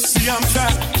you? See, I'm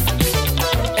trapped,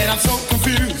 and I'm so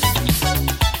confused.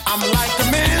 I'm like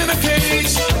a man in a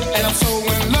cage, and I'm so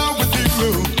in love with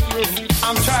you.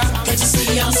 I'm trapped. Can't you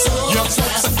see I'm so Your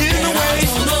trapped, folks are in the way,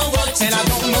 and I don't know what to do. and I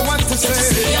don't know what to Can't you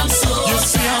say. see I'm so You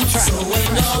see, I'm trapped. so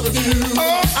in love with you?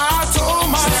 Oh, I told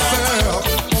myself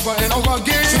over and over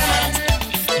again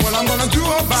what I'm gonna do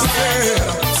about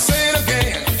it. Say it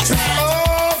again.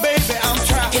 Oh, baby, I'm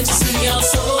trapped. Can't you see I'm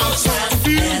so trapped,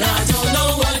 confused. and I don't know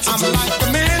what to do? I'm like the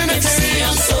man in a Can't you see cage,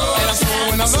 I'm so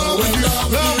and I'm so in love with you,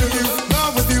 love with you,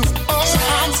 love with you. Oh,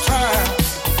 I'm trapped.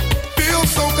 Feel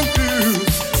so confused,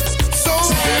 so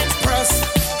depressed.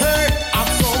 Hey, I'm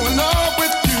so in love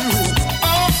with you.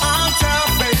 Oh, I'm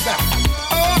trapped, baby.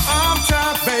 Oh, I'm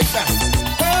trapped, baby.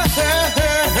 Hey, hey,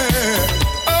 hey, hey.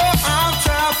 Oh, I'm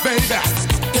trapped, baby.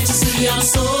 Can't you see I'm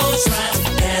so trapped,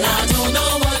 and I don't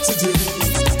know what to do?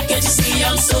 Can't you see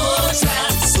I'm so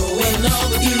trapped, so in love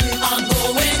with you? I'm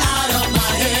going out of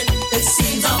my head. It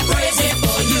seems I'm crazy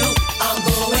for you. I'm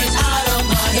going out of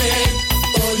my head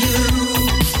for you.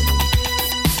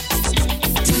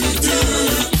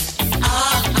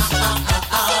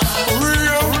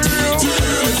 Real,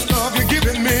 this love you're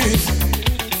giving me.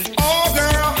 Oh,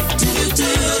 girl,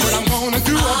 what I'm gonna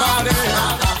do about it?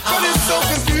 But it's so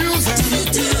confusing.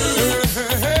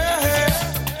 Hey, hey, hey.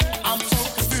 I'm so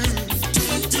confused.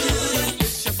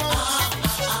 It's your fault.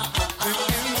 They're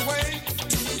in the way.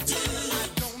 I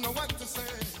don't know what to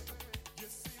say. You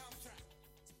see, I'm trapped.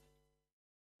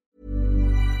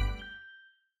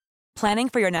 Planning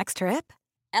for your next trip?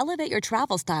 Elevate your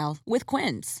travel style with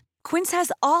Quince. Quince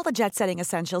has all the jet-setting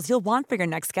essentials you'll want for your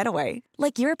next getaway,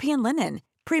 like European linen,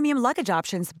 premium luggage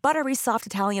options, buttery soft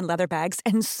Italian leather bags,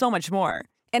 and so much more.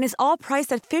 And is all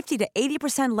priced at 50 to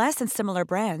 80% less than similar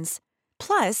brands.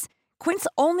 Plus, Quince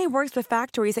only works with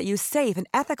factories that use safe and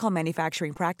ethical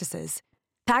manufacturing practices.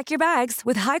 Pack your bags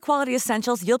with high-quality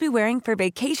essentials you'll be wearing for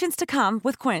vacations to come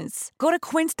with Quince. Go to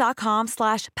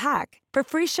quince.com/pack for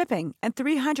free shipping and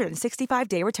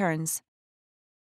 365-day returns.